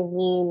necessarily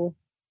mean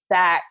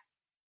that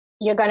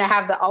you're going to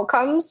have the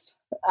outcomes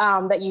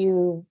that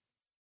you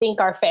think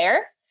are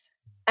fair.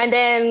 And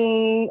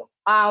then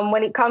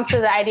when it comes to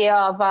the idea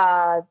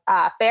of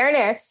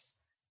fairness,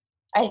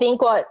 I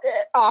think what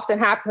often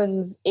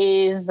happens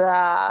is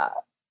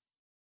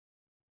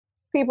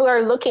people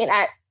are looking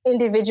at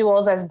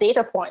individuals as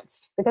data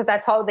points because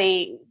that's how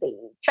they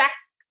track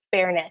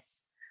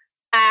fairness.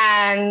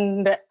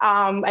 And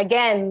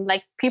again,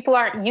 like, people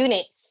aren't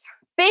units.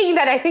 Thing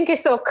that I think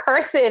is so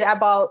cursed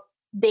about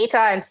data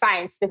and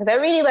science, because I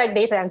really like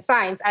data and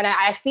science, and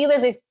I feel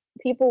as if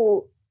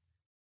people,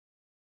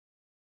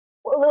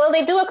 well,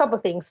 they do a couple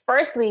of things.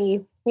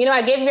 Firstly,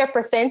 I gave you a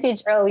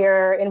percentage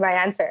earlier in my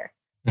answer.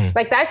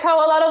 Like, that's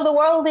how a lot of the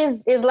world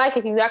is like,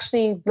 if you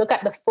actually look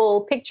at the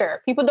full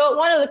picture. People don't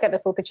want to look at the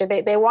full picture.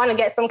 They want to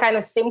get some kind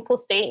of simple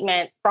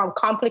statement from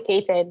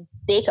complicated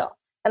data.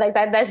 And like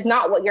that's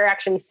not what you're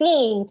actually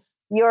seeing.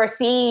 You're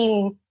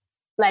seeing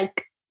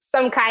like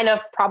some kind of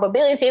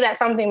probability that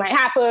something might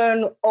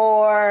happen,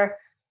 or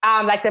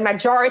like the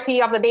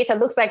majority of the data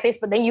looks like this,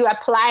 but then you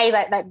apply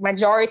that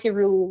majority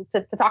rule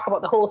to talk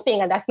about the whole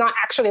thing. And that's not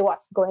actually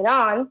what's going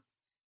on.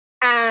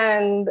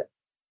 And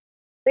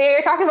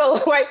they're talking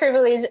about white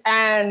privilege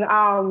and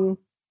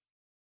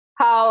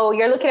how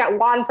you're looking at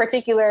one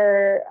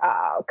particular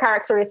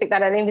characteristic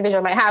that an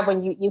individual might have,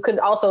 when you could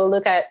also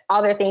look at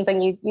other things,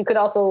 and you could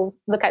also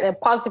look at the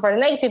positive or the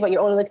negative, but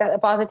you're only looking at the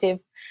positive.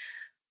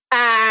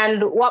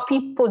 And what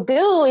people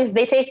do is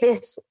they take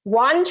this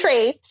one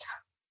trait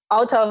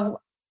out of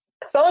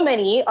so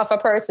many of a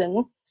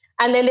person,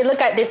 and then they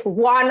look at this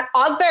one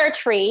other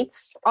trait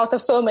out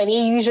of so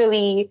many.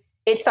 Usually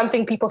it's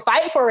something people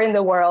fight for in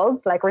the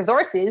world, like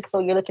resources. So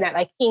you're looking at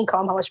like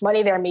income, how much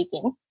money they're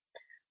making.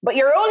 But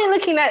you're only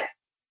looking at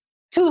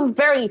 2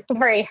 very,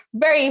 very,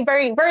 very,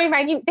 very, very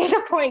minute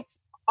data points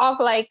of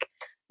like,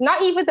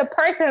 not even the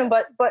person,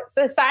 but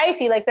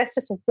society. Like, that's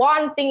just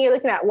one thing you're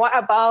looking at. What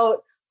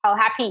about how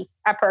happy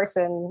a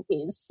person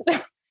is?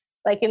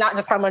 Like, not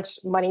just how much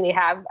money they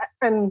have.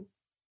 And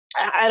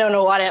I don't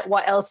know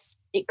what else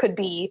it could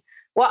be.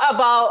 What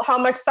about how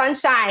much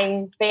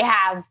sunshine they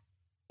have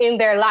in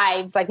their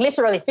lives, like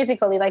literally,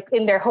 physically, like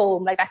in their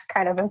home. Like that's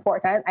kind of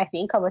important, I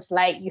think, how much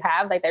light you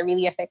have, like that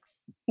really affects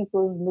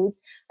people's moods.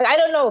 Like, I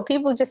don't know,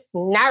 people just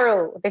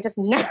narrow, they just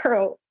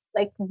narrow,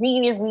 like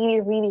really, really,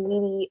 really,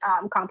 really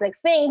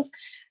complex things.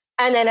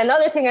 And then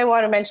another thing I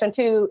want to mention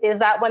too is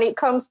that when it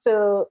comes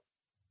to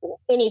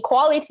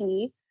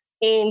inequality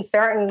in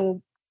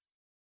certain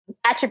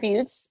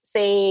attributes,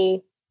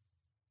 say,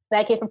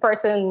 like if a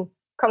person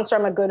comes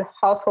from a good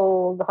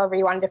household, however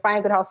you want to define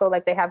a good household,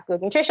 like they have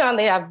good nutrition,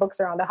 they have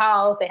books around the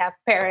house, they have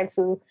parents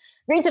who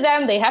read to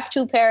them, they have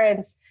two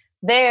parents,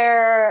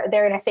 they're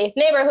in a safe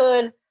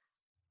neighborhood.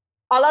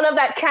 A lot of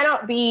that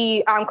cannot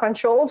be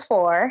controlled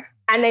for.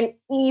 And then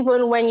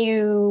even when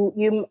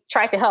you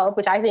try to help,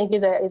 which I think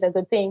is a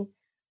good thing,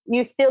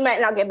 you still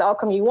might not get the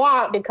outcome you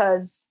want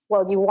because,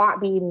 well, you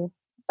want being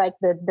like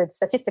the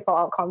statistical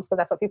outcomes, because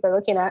that's what people are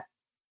looking at.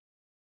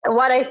 And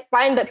what I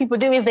find that people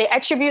do is they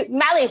attribute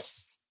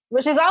malice,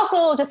 which is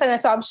also just an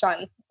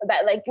assumption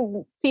that like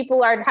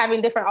people are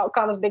having different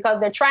outcomes because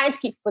they're trying to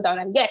keep people down.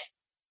 And yes,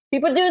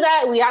 people do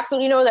that. We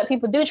absolutely know that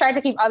people do try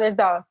to keep others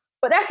down,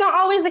 but that's not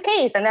always the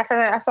case. And that's an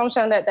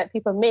assumption that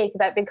people make,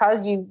 that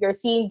because you're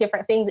seeing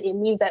different things, it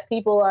means that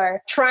people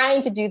are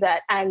trying to do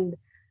that. And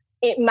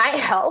it might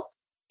help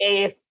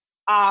if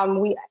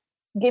we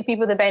give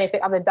people the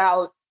benefit of the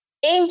doubt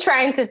in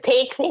trying to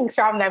take things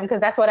from them, because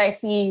that's what I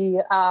see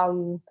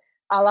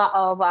a lot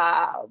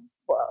of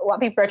what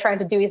people are trying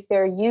to do is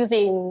they're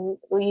using,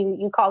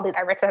 you called it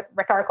a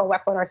rhetorical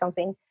weapon or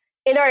something,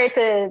 in order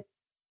to,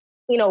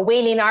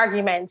 win in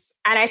arguments.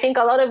 And I think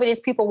a lot of it is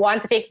people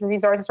want to take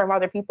resources from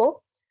other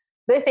people.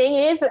 The thing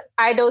is,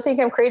 I don't think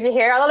I'm crazy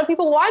here. A lot of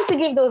people want to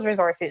give those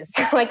resources.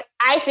 Like,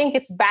 I think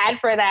it's bad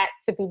for that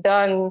to be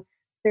done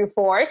through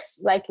force,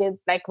 like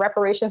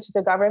reparations to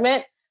the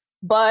government.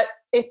 But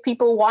if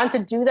people want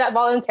to do that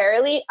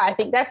voluntarily, I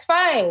think that's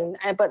fine.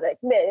 But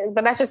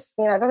that's just,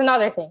 that's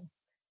another thing.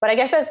 But I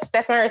guess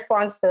that's my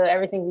response to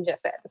everything you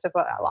just said, which is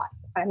a lot.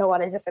 I know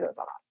what I just said was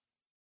a lot.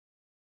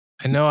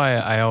 I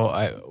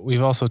know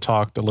we've also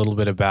talked a little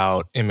bit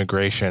about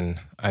immigration,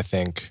 I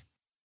think.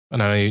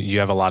 And I know you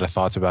have a lot of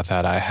thoughts about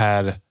that. I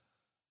had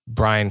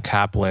Bryan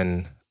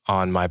Caplan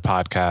on my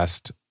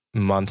podcast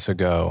months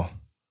ago.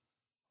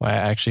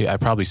 I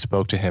probably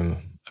spoke to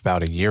him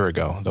about a year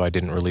ago, though I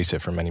didn't release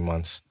it for many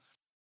months.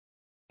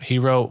 He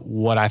wrote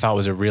what I thought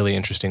was a really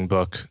interesting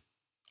book,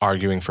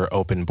 arguing for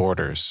open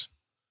borders,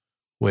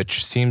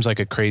 which seems like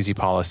a crazy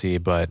policy,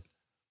 but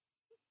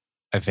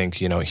I think,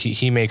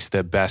 he makes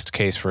the best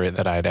case for it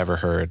that I'd ever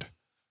heard.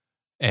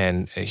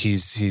 And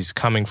he's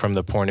coming from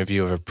the point of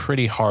view of a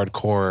pretty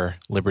hardcore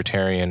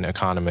libertarian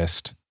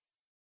economist,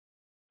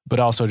 but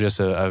also just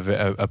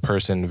a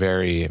person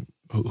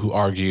who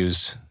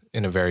argues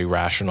in a very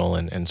rational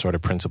and sort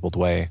of principled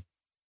way.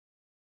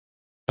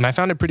 And I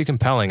found it pretty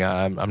compelling.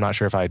 I'm not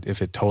sure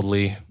if it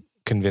totally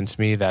convinced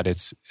me that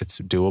it's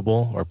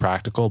doable or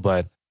practical,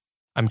 but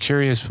I'm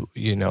curious,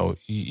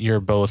 you're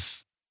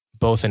both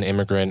an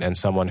immigrant and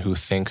someone who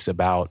thinks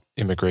about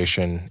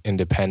immigration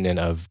independent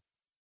of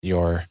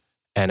your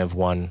N of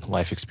one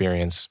life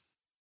experience.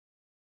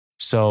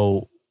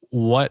 So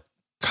what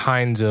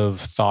kinds of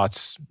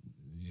thoughts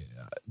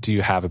do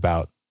you have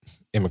about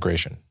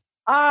immigration?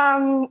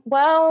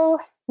 Well,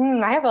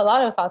 I have a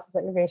lot of thoughts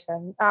about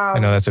immigration. I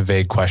know that's a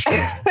vague question.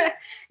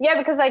 Yeah,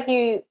 because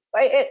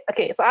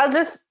okay, so I'll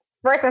just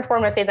first and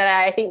foremost say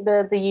that I think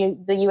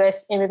the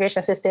U.S.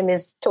 immigration system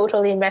is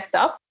totally messed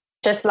up.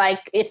 Just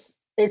like it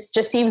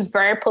just seems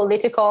very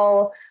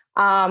political.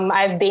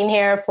 I've been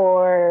here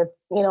for,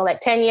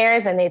 10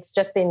 years, and it's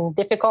just been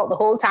difficult the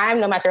whole time,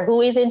 no matter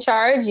who is in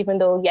charge, even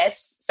though,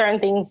 yes, certain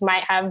things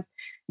might have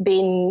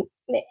been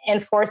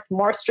enforced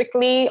more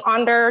strictly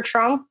under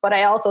Trump. But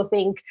I also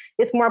think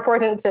it's more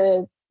important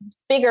to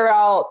figure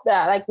out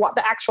what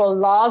the actual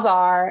laws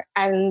are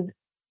and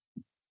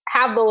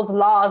have those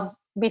laws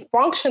be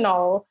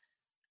functional,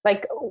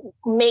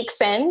 make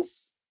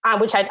sense.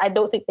 Which I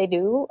don't think they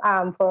do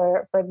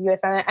for the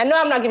U.S. And I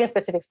know I'm not giving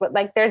specifics, but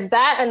there's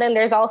that. And then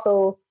there's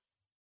also,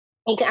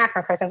 you can ask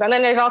my questions. And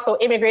then there's also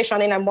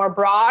immigration in a more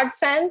broad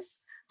sense.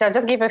 So I'll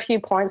just give a few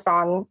points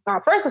on.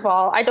 First of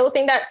all, I don't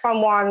think that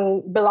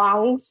someone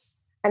belongs,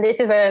 and this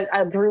is a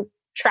group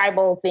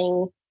tribal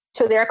thing,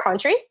 to their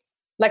country.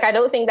 I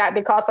don't think that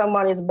because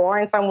someone is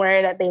born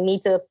somewhere that they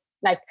need to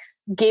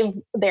give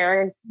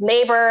their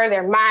labor,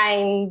 their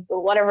mind,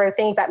 whatever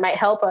things that might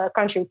help a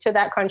country to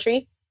that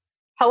country.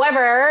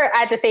 However,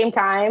 at the same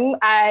time,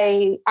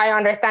 I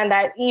understand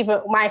that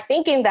even my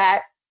thinking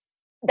that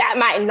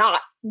might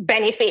not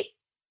benefit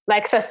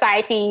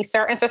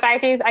certain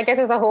societies, I guess,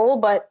 as a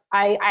whole. But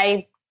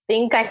I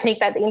think that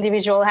the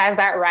individual has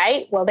that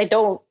right. Well, they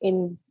don't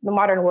in the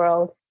modern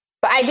world.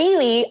 But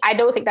ideally, I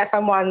don't think that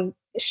someone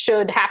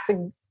should have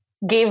to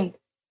give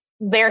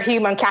their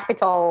human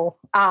capital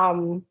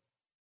to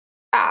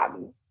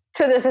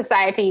the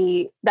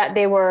society that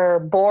they were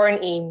born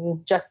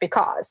in just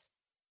because.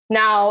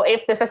 Now,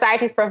 if the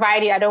society is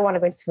providing, I don't want to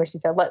go into too much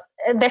detail, but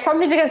there's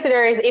something to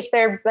consider is if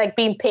they're like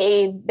being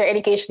paid, their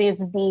education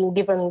is being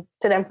given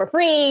to them for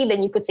free,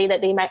 then you could say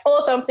that they might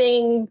owe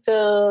something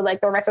to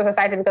like the rest of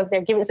society because they're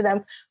giving it to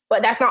them.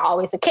 But that's not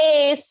always the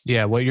case.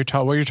 Yeah, what you're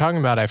talking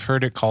about, I've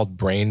heard it called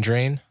brain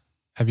drain.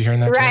 Have you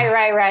heard that?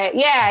 Right.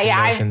 Yeah.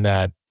 I mentioned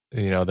that,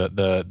 you know,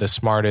 the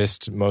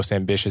smartest, most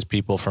ambitious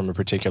people from a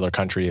particular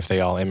country, if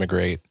they all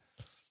immigrate,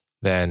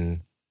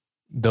 then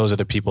those are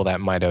the people that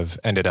might have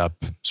ended up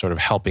sort of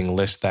helping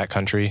lift that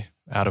country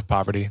out of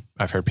poverty.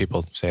 I've heard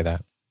people say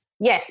that.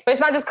 Yes, but it's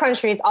not just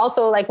countries,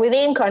 also like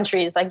within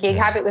countries, like you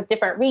have it with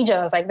different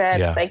regions like that.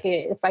 Yeah. Like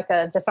it's like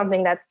just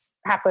something that's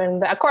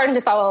happened according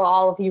to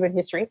all of human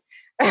history.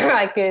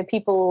 Like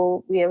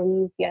people leave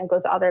and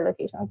go to other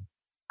locations.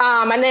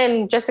 And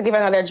then just to give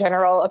another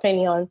general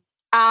opinion,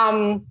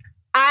 I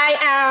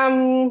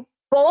am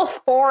both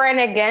for and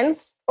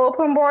against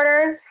open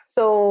borders.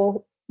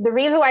 So the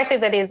reason why I say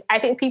that is I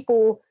think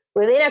people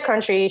within a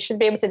country should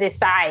be able to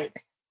decide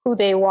who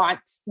they want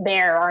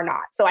there or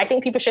not. So I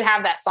think people should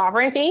have that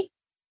sovereignty.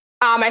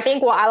 I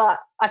think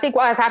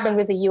what has happened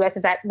with the US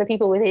is that the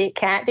people within it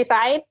can't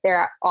decide.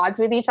 They're at odds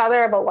with each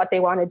other about what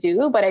they want to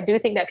do. But I do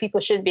think that people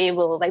should be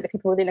able, like the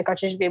people within the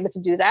country should be able to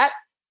do that.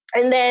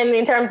 And then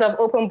in terms of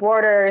open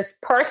borders,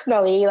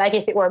 personally, like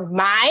if it were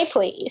my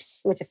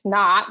place, which is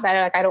not,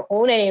 that like I don't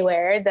own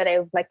anywhere that I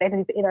like that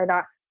in or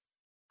not,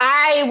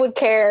 I would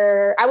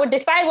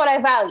decide what I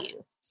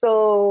value.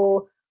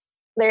 So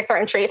there are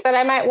certain traits that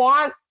I might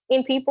want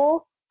in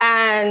people.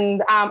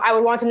 And I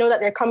would want to know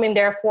that they're coming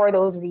there for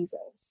those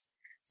reasons.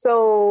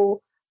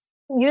 So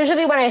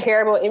usually when I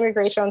hear about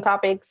immigration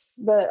topics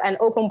and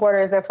open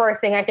borders, the first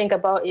thing I think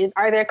about is,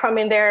 are they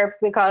coming there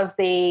because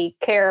they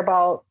care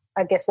about,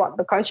 I guess, what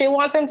the country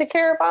wants them to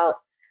care about?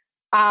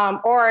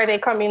 Or are they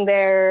coming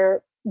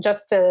there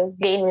just to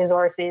gain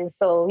resources?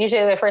 So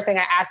usually the first thing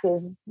I ask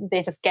is,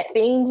 they just get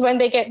things when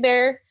they get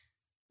there,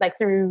 like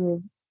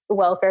through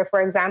welfare, for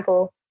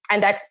example.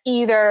 And that's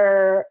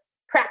either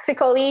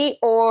practically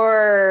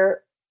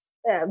or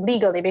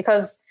legally,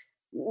 because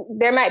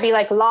there might be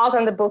like laws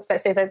on the books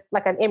that says that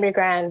like an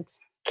immigrant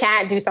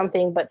can't do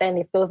something, but then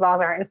if those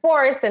laws aren't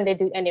enforced, then they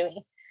do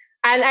anyway.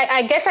 And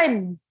I guess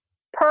I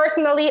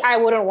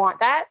wouldn't want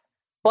that.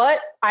 But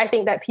I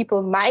think that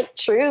people might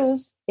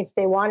choose if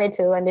they wanted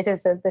to. And this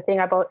is the thing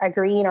about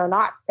agreeing or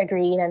not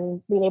agreeing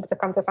and being able to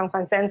come to some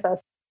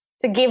consensus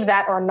to give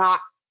that or not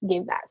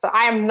give that. So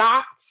I am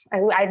not,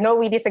 I know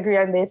we disagree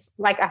on this,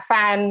 like a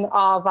fan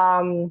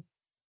of,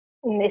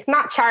 it's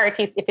not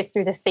charity if it's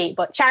through the state,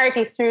 but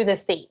charity through the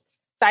state.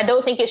 So I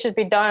don't think it should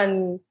be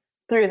done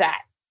through that.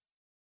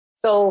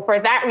 So for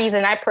that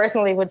reason, I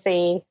personally would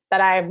say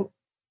that I'm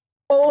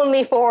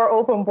only for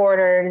open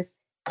borders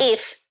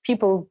if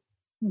people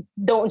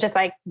don't just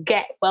like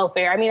get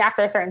welfare. I mean,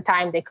 after a certain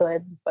time they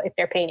could, but if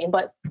they're paying.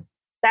 But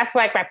that's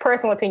like my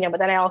personal opinion. But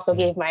then I also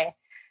gave my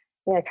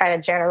kind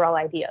of general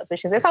ideas,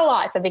 which is, it's a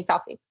lot. It's a big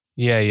topic.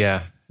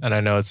 Yeah. And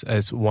I know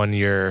it's one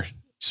you're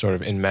sort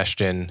of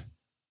enmeshed in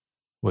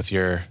with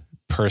your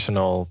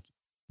personal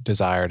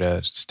desire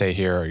to stay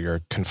here or your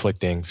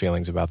conflicting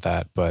feelings about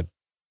that. But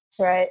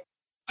right.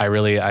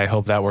 I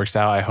hope that works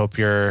out. I hope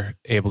you're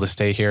able to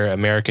stay here.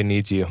 America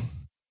needs you.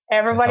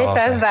 Everybody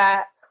says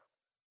that.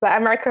 But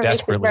America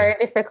makes it very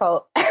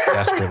difficult.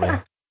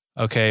 Desperately.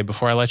 Okay,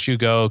 before I let you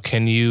go,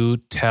 can you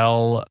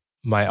tell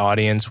my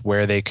audience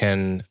where they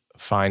can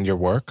find your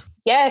work?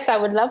 Yes, I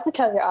would love to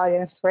tell your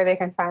audience where they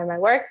can find my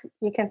work.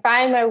 You can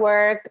find my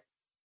work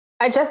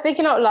at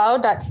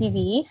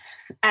justthinkinoutloud.tv,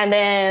 and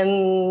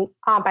then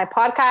my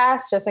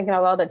podcast,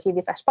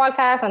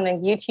 justthinkinoutloud.tv/podcast, and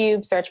then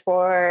YouTube, search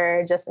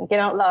for Just Thinking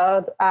Out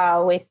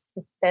Loud with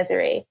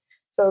Desiree.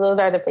 So those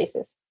are the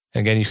places.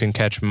 Again, you can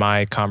catch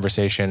my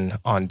conversation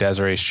on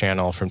Desiree's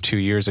channel from 2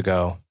 years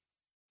ago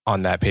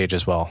on that page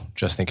as well,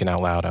 Just Thinking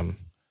Out Loud. I'm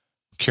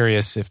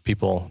curious if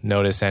people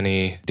notice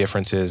any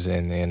differences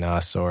in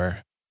us, or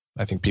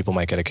I think people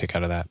might get a kick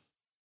out of that.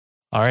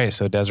 All right.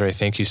 So Desiree,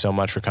 thank you so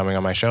much for coming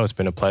on my show. It's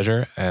been a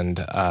pleasure, and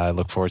I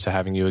look forward to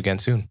having you again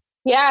soon.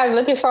 Yeah, I'm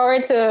looking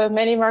forward to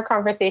many more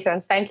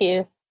conversations. Thank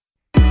you.